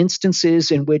was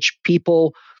instances in which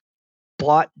people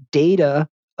bought data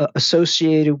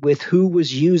associated with who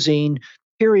was using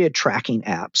period tracking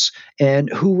apps and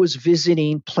who was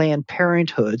visiting Planned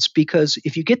Parenthoods, because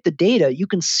if you get the data, you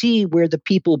can see where the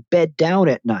people bed down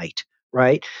at night,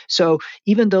 right? So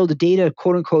even though the data,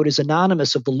 quote unquote, is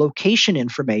anonymous of the location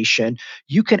information,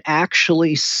 you can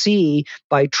actually see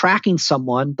by tracking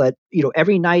someone that,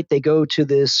 every night they go to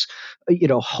this,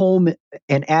 home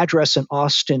and address in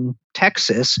Austin,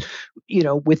 Texas.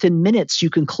 Within minutes, you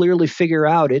can clearly figure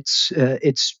out it's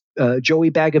Joey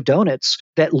Bag of Donuts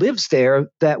that lives there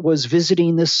that was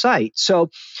visiting this site. So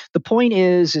the point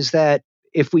is that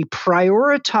if we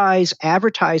prioritize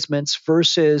advertisements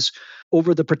versus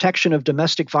over the protection of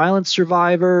domestic violence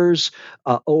survivors,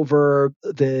 over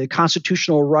the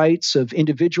constitutional rights of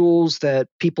individuals that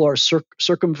people are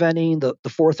circumventing the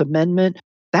Fourth Amendment,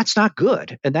 that's not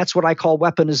good. And that's what I call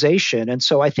weaponization. And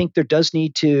so I think there does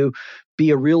need to be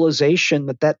a realization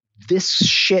that this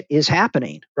shit is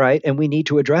happening, right? And we need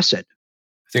to address it.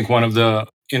 I think one of the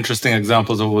interesting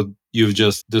examples of what you've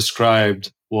just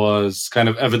described was kind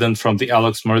of evident from the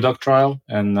Alex Murdoch trial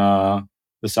in the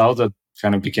South that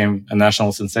kind of became a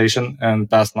national sensation in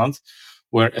past months,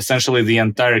 where essentially the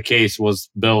entire case was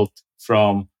built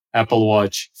from Apple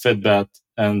Watch, Fitbit,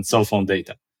 and cell phone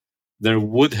data. There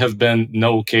would have been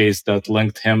no case that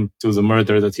linked him to the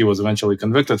murder that he was eventually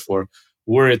convicted for,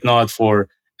 were it not for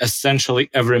essentially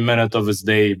every minute of his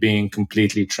day being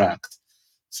completely tracked.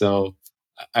 So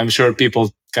I'm sure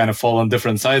people kind of fall on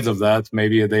different sides of that.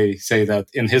 Maybe they say that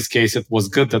in his case, it was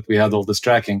good that we had all this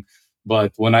tracking.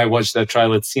 But when I watched that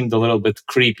trial, it seemed a little bit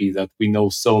creepy that we know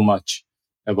so much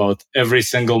about every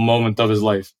single moment of his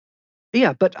life.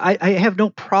 Yeah, but I have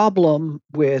no problem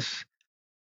with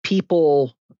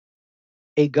people,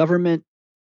 a government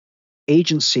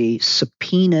agency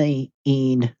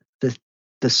subpoenaing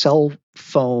the cell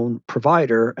phone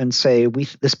provider and say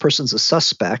this person's a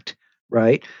suspect,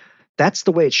 right? That's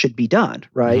the way it should be done,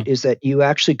 right? Mm-hmm. Is that you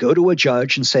actually go to a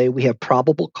judge and say we have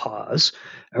probable cause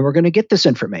and we're going to get this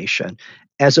information,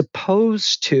 as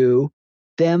opposed to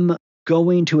them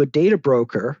going to a data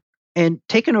broker. And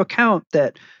take into account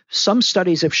that some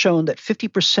studies have shown that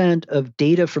 50% of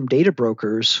data from data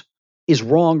brokers is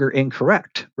wrong or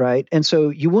incorrect, right? And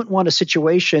so you wouldn't want a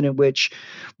situation in which,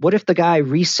 what if the guy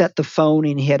reset the phone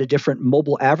and he had a different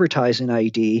mobile advertising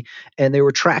ID and they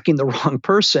were tracking the wrong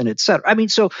person, et cetera? I mean,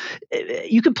 so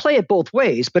you can play it both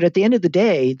ways, but at the end of the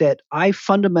day, that I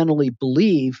fundamentally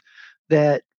believe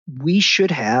that we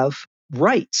should have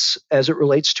rights as it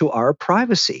relates to our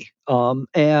privacy.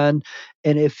 And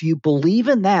if you believe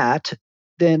in that,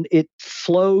 then it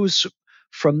flows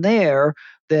from there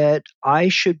that I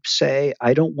should say,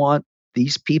 I don't want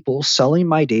these people selling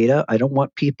my data. I don't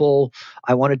want people,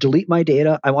 I want to delete my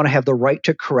data. I want to have the right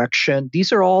to correction.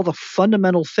 These are all the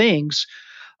fundamental things.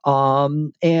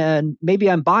 And maybe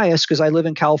I'm biased because I live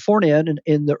in California. And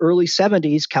in the early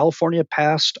 70s, California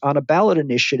passed on a ballot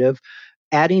initiative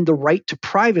adding the right to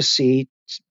privacy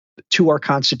to our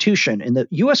Constitution. In the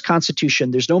US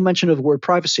Constitution, there's no mention of the word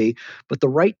privacy, but the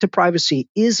right to privacy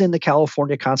is in the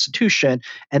California Constitution,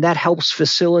 and that helps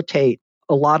facilitate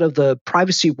a lot of the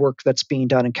privacy work that's being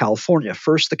done in California.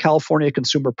 First, the California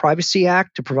Consumer Privacy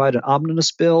Act to provide an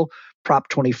omnibus bill, Prop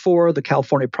 24, the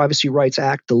California Privacy Rights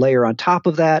Act, the layer on top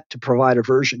of that to provide a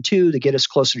version 2 to get us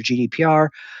closer to GDPR.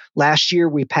 Last year,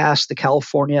 we passed the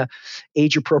California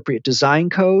Age Appropriate Design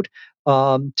Code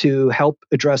to help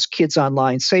address kids'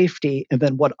 online safety. And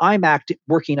then what I'm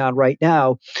working on right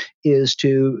now is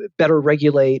to better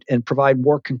regulate and provide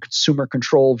more consumer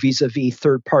control vis-a-vis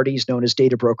third parties known as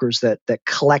data brokers that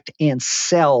collect and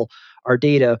sell our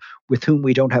data with whom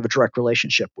we don't have a direct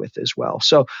relationship with as well.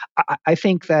 So I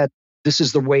think that this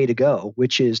is the way to go,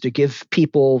 which is to give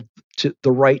people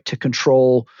the right to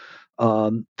control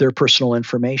their personal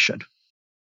information.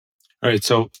 All right.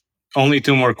 So only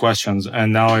two more questions.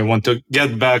 And now I want to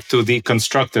get back to the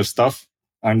constructive stuff.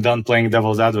 I'm done playing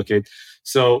devil's advocate.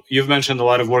 So you've mentioned a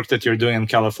lot of work that you're doing in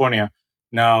California.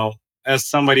 Now, as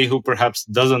somebody who perhaps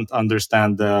doesn't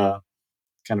understand the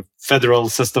kind of federal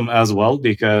system as well,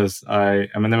 because I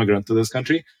am an immigrant to this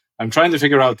country, I'm trying to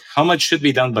figure out how much should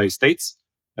be done by states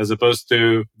as opposed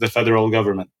to the federal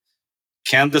government.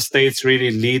 Can the states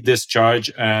really lead this charge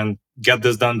and get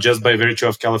this done just by virtue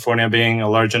of California being a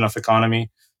large enough economy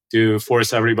to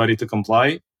force everybody to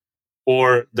comply?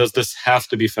 Or does this have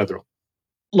to be federal?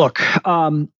 Look,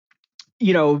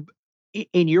 you know,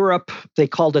 in Europe, they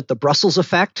called it the Brussels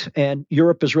effect, and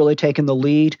Europe has really taken the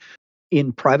lead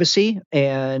in privacy.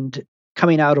 And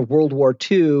coming out of World War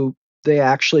II, they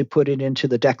actually put it into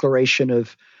the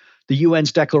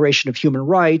UN's Declaration of Human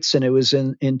Rights, and it was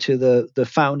into the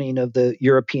founding of the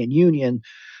European Union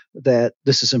that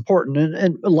this is important.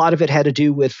 And a lot of it had to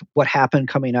do with what happened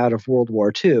coming out of World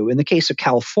War II. In the case of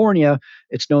California,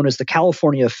 it's known as the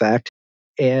California effect.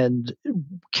 and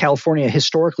California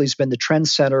historically has been the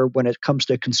trendsetter when it comes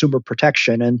to consumer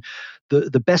protection. And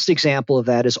the best example of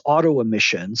that is auto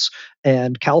emissions.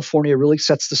 And California really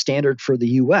sets the standard for the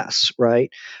US, right?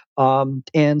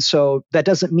 And so that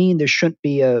doesn't mean there shouldn't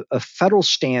be a federal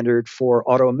standard for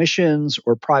auto emissions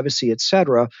or privacy, et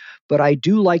cetera. But I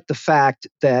do like the fact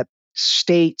that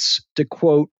states, to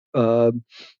quote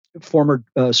former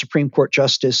Supreme Court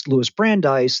Justice Louis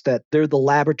Brandeis, that they're the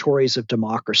laboratories of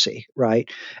democracy, right?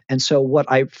 And so what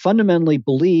I fundamentally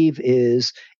believe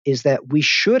is that we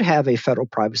should have a federal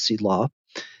privacy law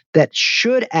that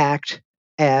should act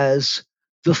as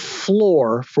the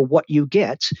floor for what you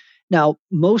get. Now,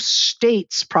 most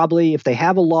states probably, if they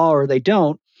have a law or they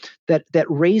don't, that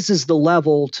raises the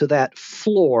level to that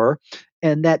floor,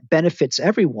 and that benefits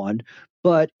everyone.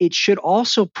 But it should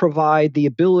also provide the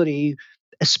ability,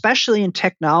 especially in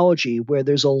technology where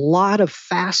there's a lot of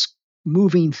fast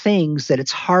moving things, that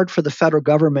it's hard for the federal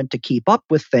government to keep up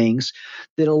with things,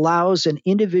 that allows an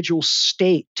individual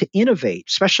state to innovate,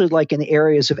 especially like in the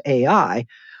areas of AI,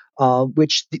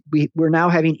 which we're now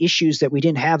having issues that we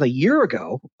didn't have a year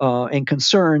ago, and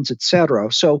concerns, et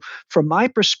cetera. So, from my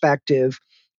perspective,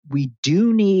 we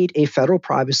do need a federal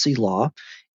privacy law.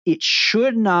 It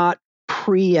should not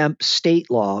preempt state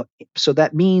law. So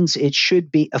that means it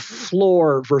should be a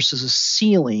floor versus a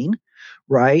ceiling,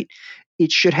 right?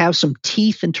 It should have some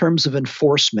teeth in terms of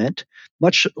enforcement,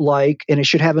 much like, and it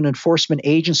should have an enforcement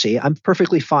agency. I'm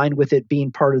perfectly fine with it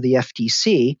being part of the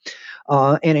FTC.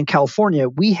 And in California,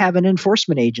 we have an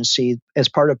enforcement agency as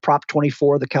part of Prop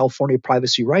 24, the California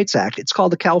Privacy Rights Act. It's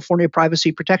called the California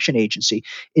Privacy Protection Agency.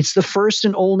 It's the first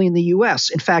and only in the US.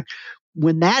 In fact,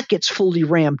 when that gets fully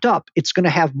ramped up, it's going to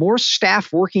have more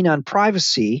staff working on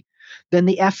privacy than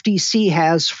the FTC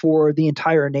has for the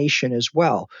entire nation as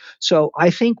well. So I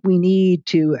think we need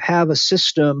to have a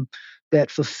system that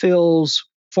fulfills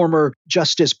former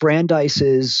Justice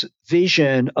Brandeis's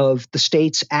vision of the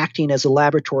states acting as a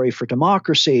laboratory for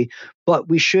democracy, but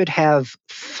we should have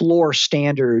floor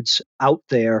standards out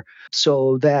there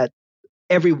so that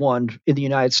everyone in the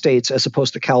United States, as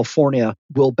opposed to California,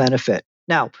 will benefit.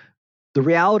 Now, the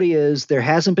reality is there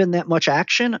hasn't been that much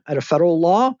action at a federal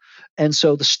law, and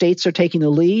so the states are taking the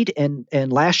lead. And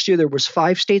last year there was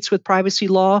 5 states with privacy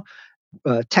law.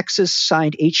 Texas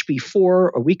signed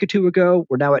HB4 a week or two ago.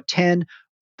 We're now at 10.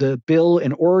 The bill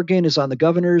in Oregon is on the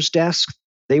governor's desk.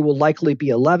 They will likely be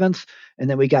 11th. And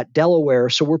then we got Delaware.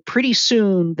 So we're pretty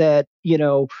soon that,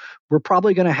 we're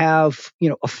probably going to have,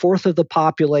 a fourth of the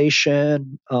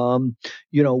population,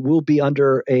 will be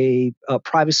under a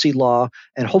privacy law.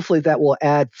 And hopefully that will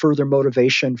add further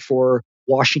motivation for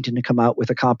Washington to come out with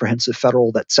a comprehensive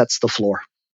federal that sets the floor.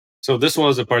 So this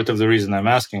was a part of the reason I'm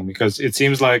asking, because it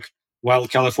seems like while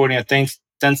California tends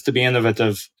to be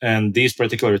innovative in these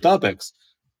particular topics,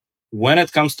 when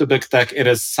it comes to big tech, it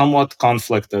is somewhat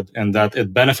conflicted in that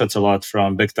it benefits a lot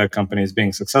from big tech companies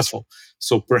being successful.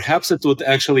 So perhaps it would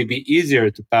actually be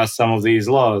easier to pass some of these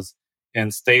laws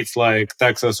in states like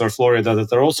Texas or Florida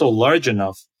that are also large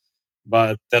enough,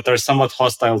 but that are somewhat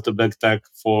hostile to big tech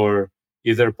for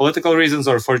either political reasons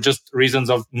or for just reasons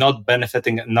of not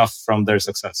benefiting enough from their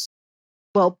success.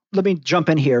 Well, let me jump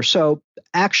in here. So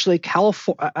actually,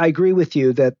 California, I agree with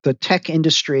you that the tech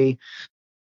industry,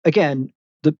 again,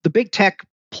 the big tech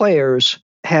players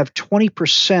have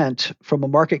 20% from a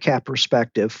market cap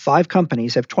perspective. 5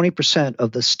 companies have 20%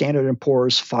 of the Standard &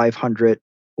 Poor's 500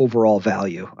 overall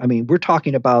value. I mean, we're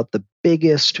talking about the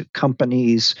biggest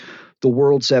companies the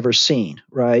world's ever seen,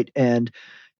 right? And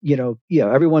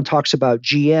everyone talks about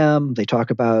GM, they talk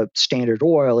about Standard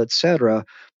Oil, et cetera,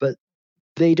 but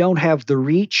they don't have the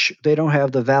reach, they don't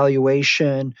have the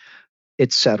valuation,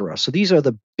 et cetera. So these are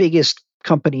the biggest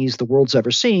companies the world's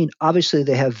ever seen. Obviously,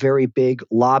 they have very big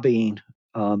lobbying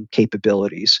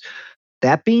capabilities.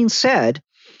 That being said,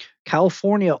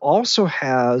 California also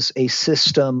has a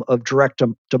system of direct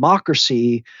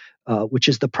democracy, which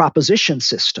is the proposition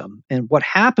system. And what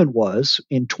happened was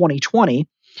in 2020,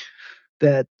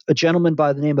 that a gentleman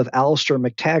by the name of Alistair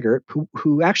McTaggart,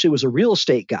 who actually was a real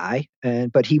estate guy,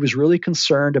 but he was really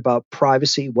concerned about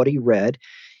privacy, what he read,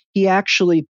 he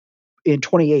actually in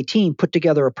 2018 put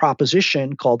together a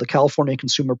proposition called the California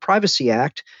Consumer Privacy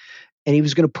Act, and he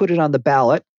was going to put it on the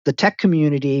ballot. The tech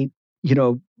community,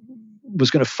 was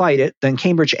going to fight it. Then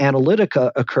Cambridge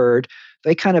Analytica occurred.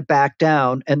 They kind of backed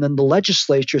down. And then the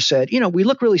legislature said, we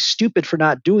look really stupid for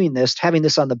not doing this, having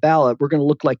this on the ballot. We're going to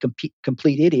look like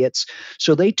complete idiots.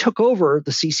 So they took over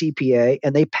the CCPA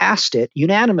and they passed it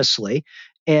unanimously.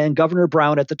 And Governor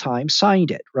Brown at the time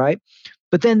signed it, right?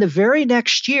 But then the very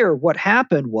next year, what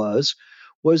happened was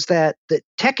was that the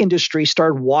tech industry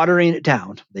started watering it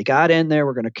down. They got in there,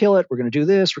 we're going to kill it, we're going to do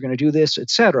this, we're going to do this,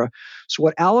 etc. So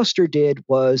what Alistair did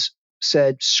was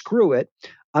said, screw it.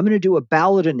 I'm going to do a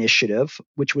ballot initiative,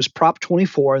 which was Prop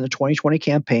 24 in the 2020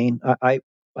 campaign. I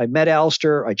met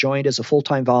Alistair. I joined as a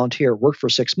full-time volunteer, worked for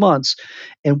 6 months.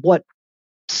 And what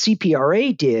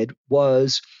CPRA did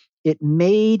was it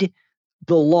made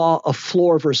the law a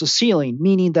floor versus ceiling,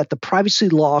 meaning that the privacy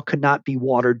law could not be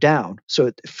watered down.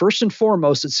 So first and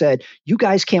foremost, it said, you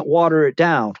guys can't water it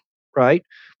down, right?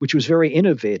 Which was very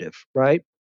innovative, right?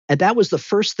 And that was the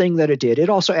first thing that it did. It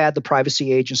also added the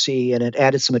privacy agency and it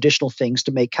added some additional things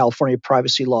to make California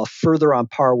privacy law further on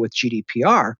par with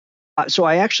GDPR. So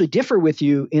I actually differ with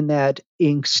you in that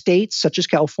in states such as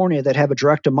California that have a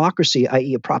direct democracy,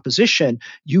 i.e., a proposition,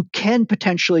 you can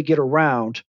potentially get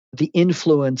around the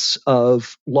influence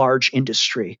of large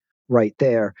industry right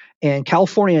there. And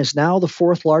California is now the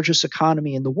fourth largest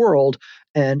economy in the world,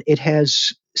 and it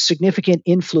has significant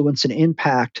influence and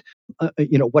impact.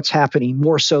 What's happening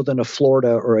more so than a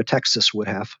Florida or a Texas would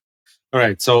have. All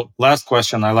right. So last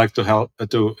question, I like to help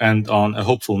to end on a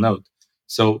hopeful note.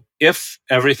 So if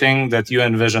everything that you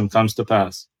envision comes to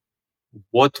pass,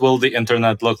 what will the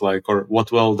internet look like, or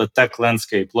what will the tech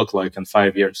landscape look like in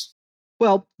 5 years?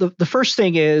 Well, the first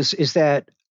thing is that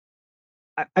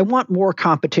I want more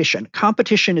competition.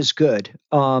 Competition is good.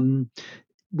 When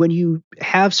you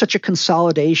have such a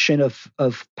consolidation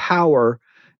of power,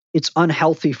 it's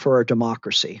unhealthy for a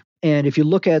democracy. And if you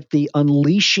look at the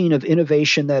unleashing of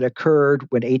innovation that occurred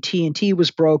when AT&T was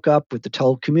broke up, with the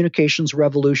telecommunications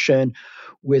revolution,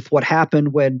 with what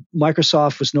happened when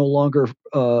Microsoft was no longer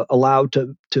allowed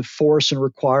to force and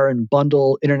require and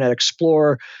bundle Internet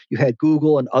Explorer, you had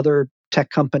Google and other tech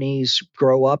companies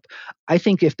grow up. I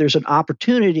think if there's an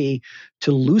opportunity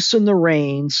to loosen the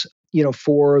reins,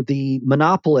 for the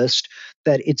monopolist,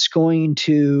 that it's going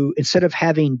to, instead of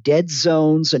having dead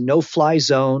zones and no-fly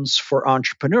zones for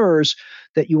entrepreneurs,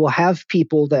 that you will have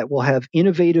people that will have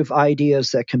innovative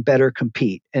ideas that can better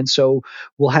compete. And so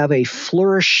we'll have a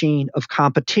flourishing of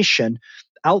competition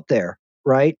out there,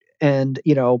 right? And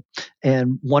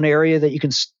and one area that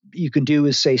you can do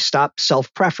is say stop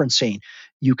self-preferencing.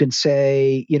 You can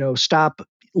say, stop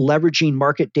leveraging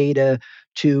market data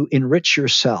to enrich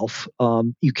yourself.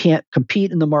 You can't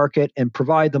compete in the market and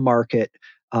provide the market,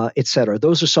 et cetera.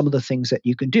 Those are some of the things that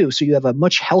you can do. So you have a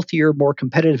much healthier, more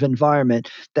competitive environment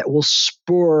that will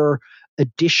spur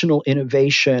additional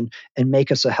innovation and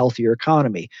make us a healthier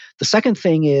economy. The second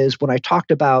thing is, when I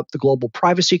talked about the global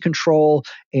privacy control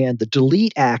and the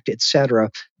Delete Act, et cetera,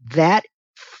 that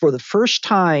for the first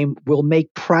time will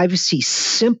make privacy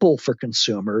simple for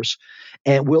consumers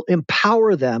and will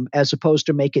empower them, as opposed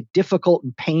to make it difficult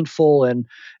and painful, and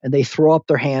they throw up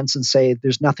their hands and say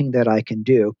there's nothing that I can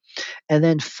do. And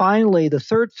then finally, the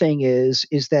third thing is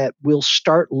that we'll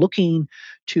start looking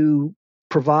to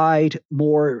provide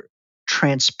more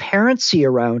transparency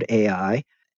around AI,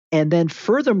 and then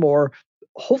furthermore,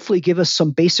 hopefully give us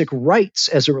some basic rights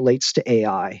as it relates to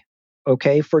AI.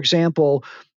 Okay, for example,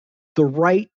 the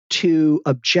right to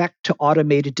object to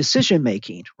automated decision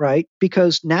making, right?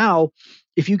 Because now,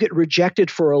 if you get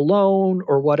rejected for a loan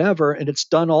or whatever, and it's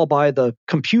done all by the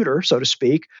computer, so to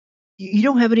speak, you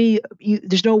don't have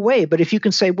there's no way. But if you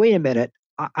can say, wait a minute,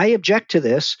 I object to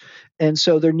this, and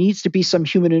so there needs to be some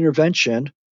human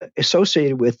intervention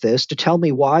associated with this to tell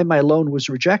me why my loan was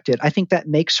rejected, I think that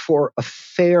makes for a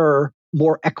fairer,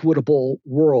 more equitable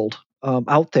world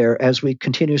out there, as we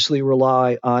continuously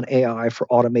rely on AI for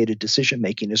automated decision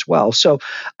making as well. So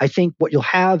I think what you'll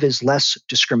have is less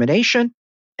discrimination.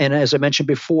 And as I mentioned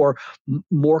before,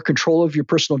 more control of your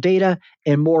personal data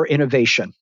and more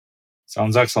innovation.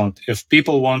 Sounds excellent. If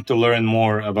people want to learn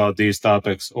more about these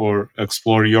topics or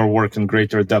explore your work in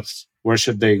greater depth, where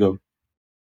should they go?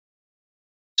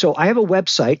 So I have a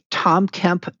website,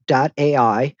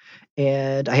 tomkemp.ai,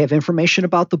 and I have information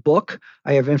about the book.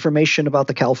 I have information about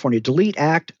the California Delete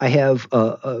Act. I have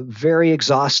a very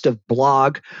exhaustive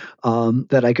blog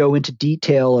that I go into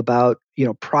detail about,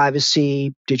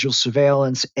 privacy, digital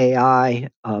surveillance, AI,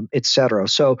 et cetera.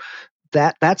 So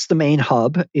that's the main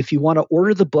hub. If you want to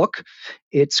order the book,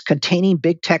 it's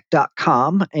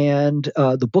containingbigtech.com, and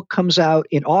the book comes out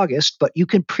in August, but you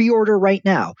can pre-order right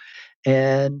now.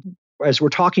 And as we're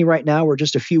talking right now, we're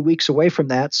just a few weeks away from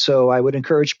that. So I would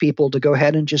encourage people to go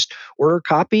ahead and just order a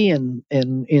copy, and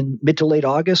in mid to late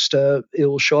August, it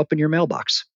will show up in your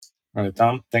mailbox. All right,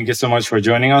 Tom, thank you so much for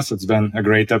joining us. It's been a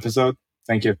great episode.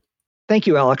 Thank you. Thank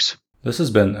you, Alex. This has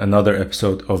been another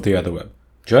episode of The Other Web.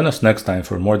 Join us next time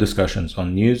for more discussions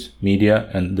on news,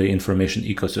 media, and the information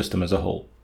ecosystem as a whole.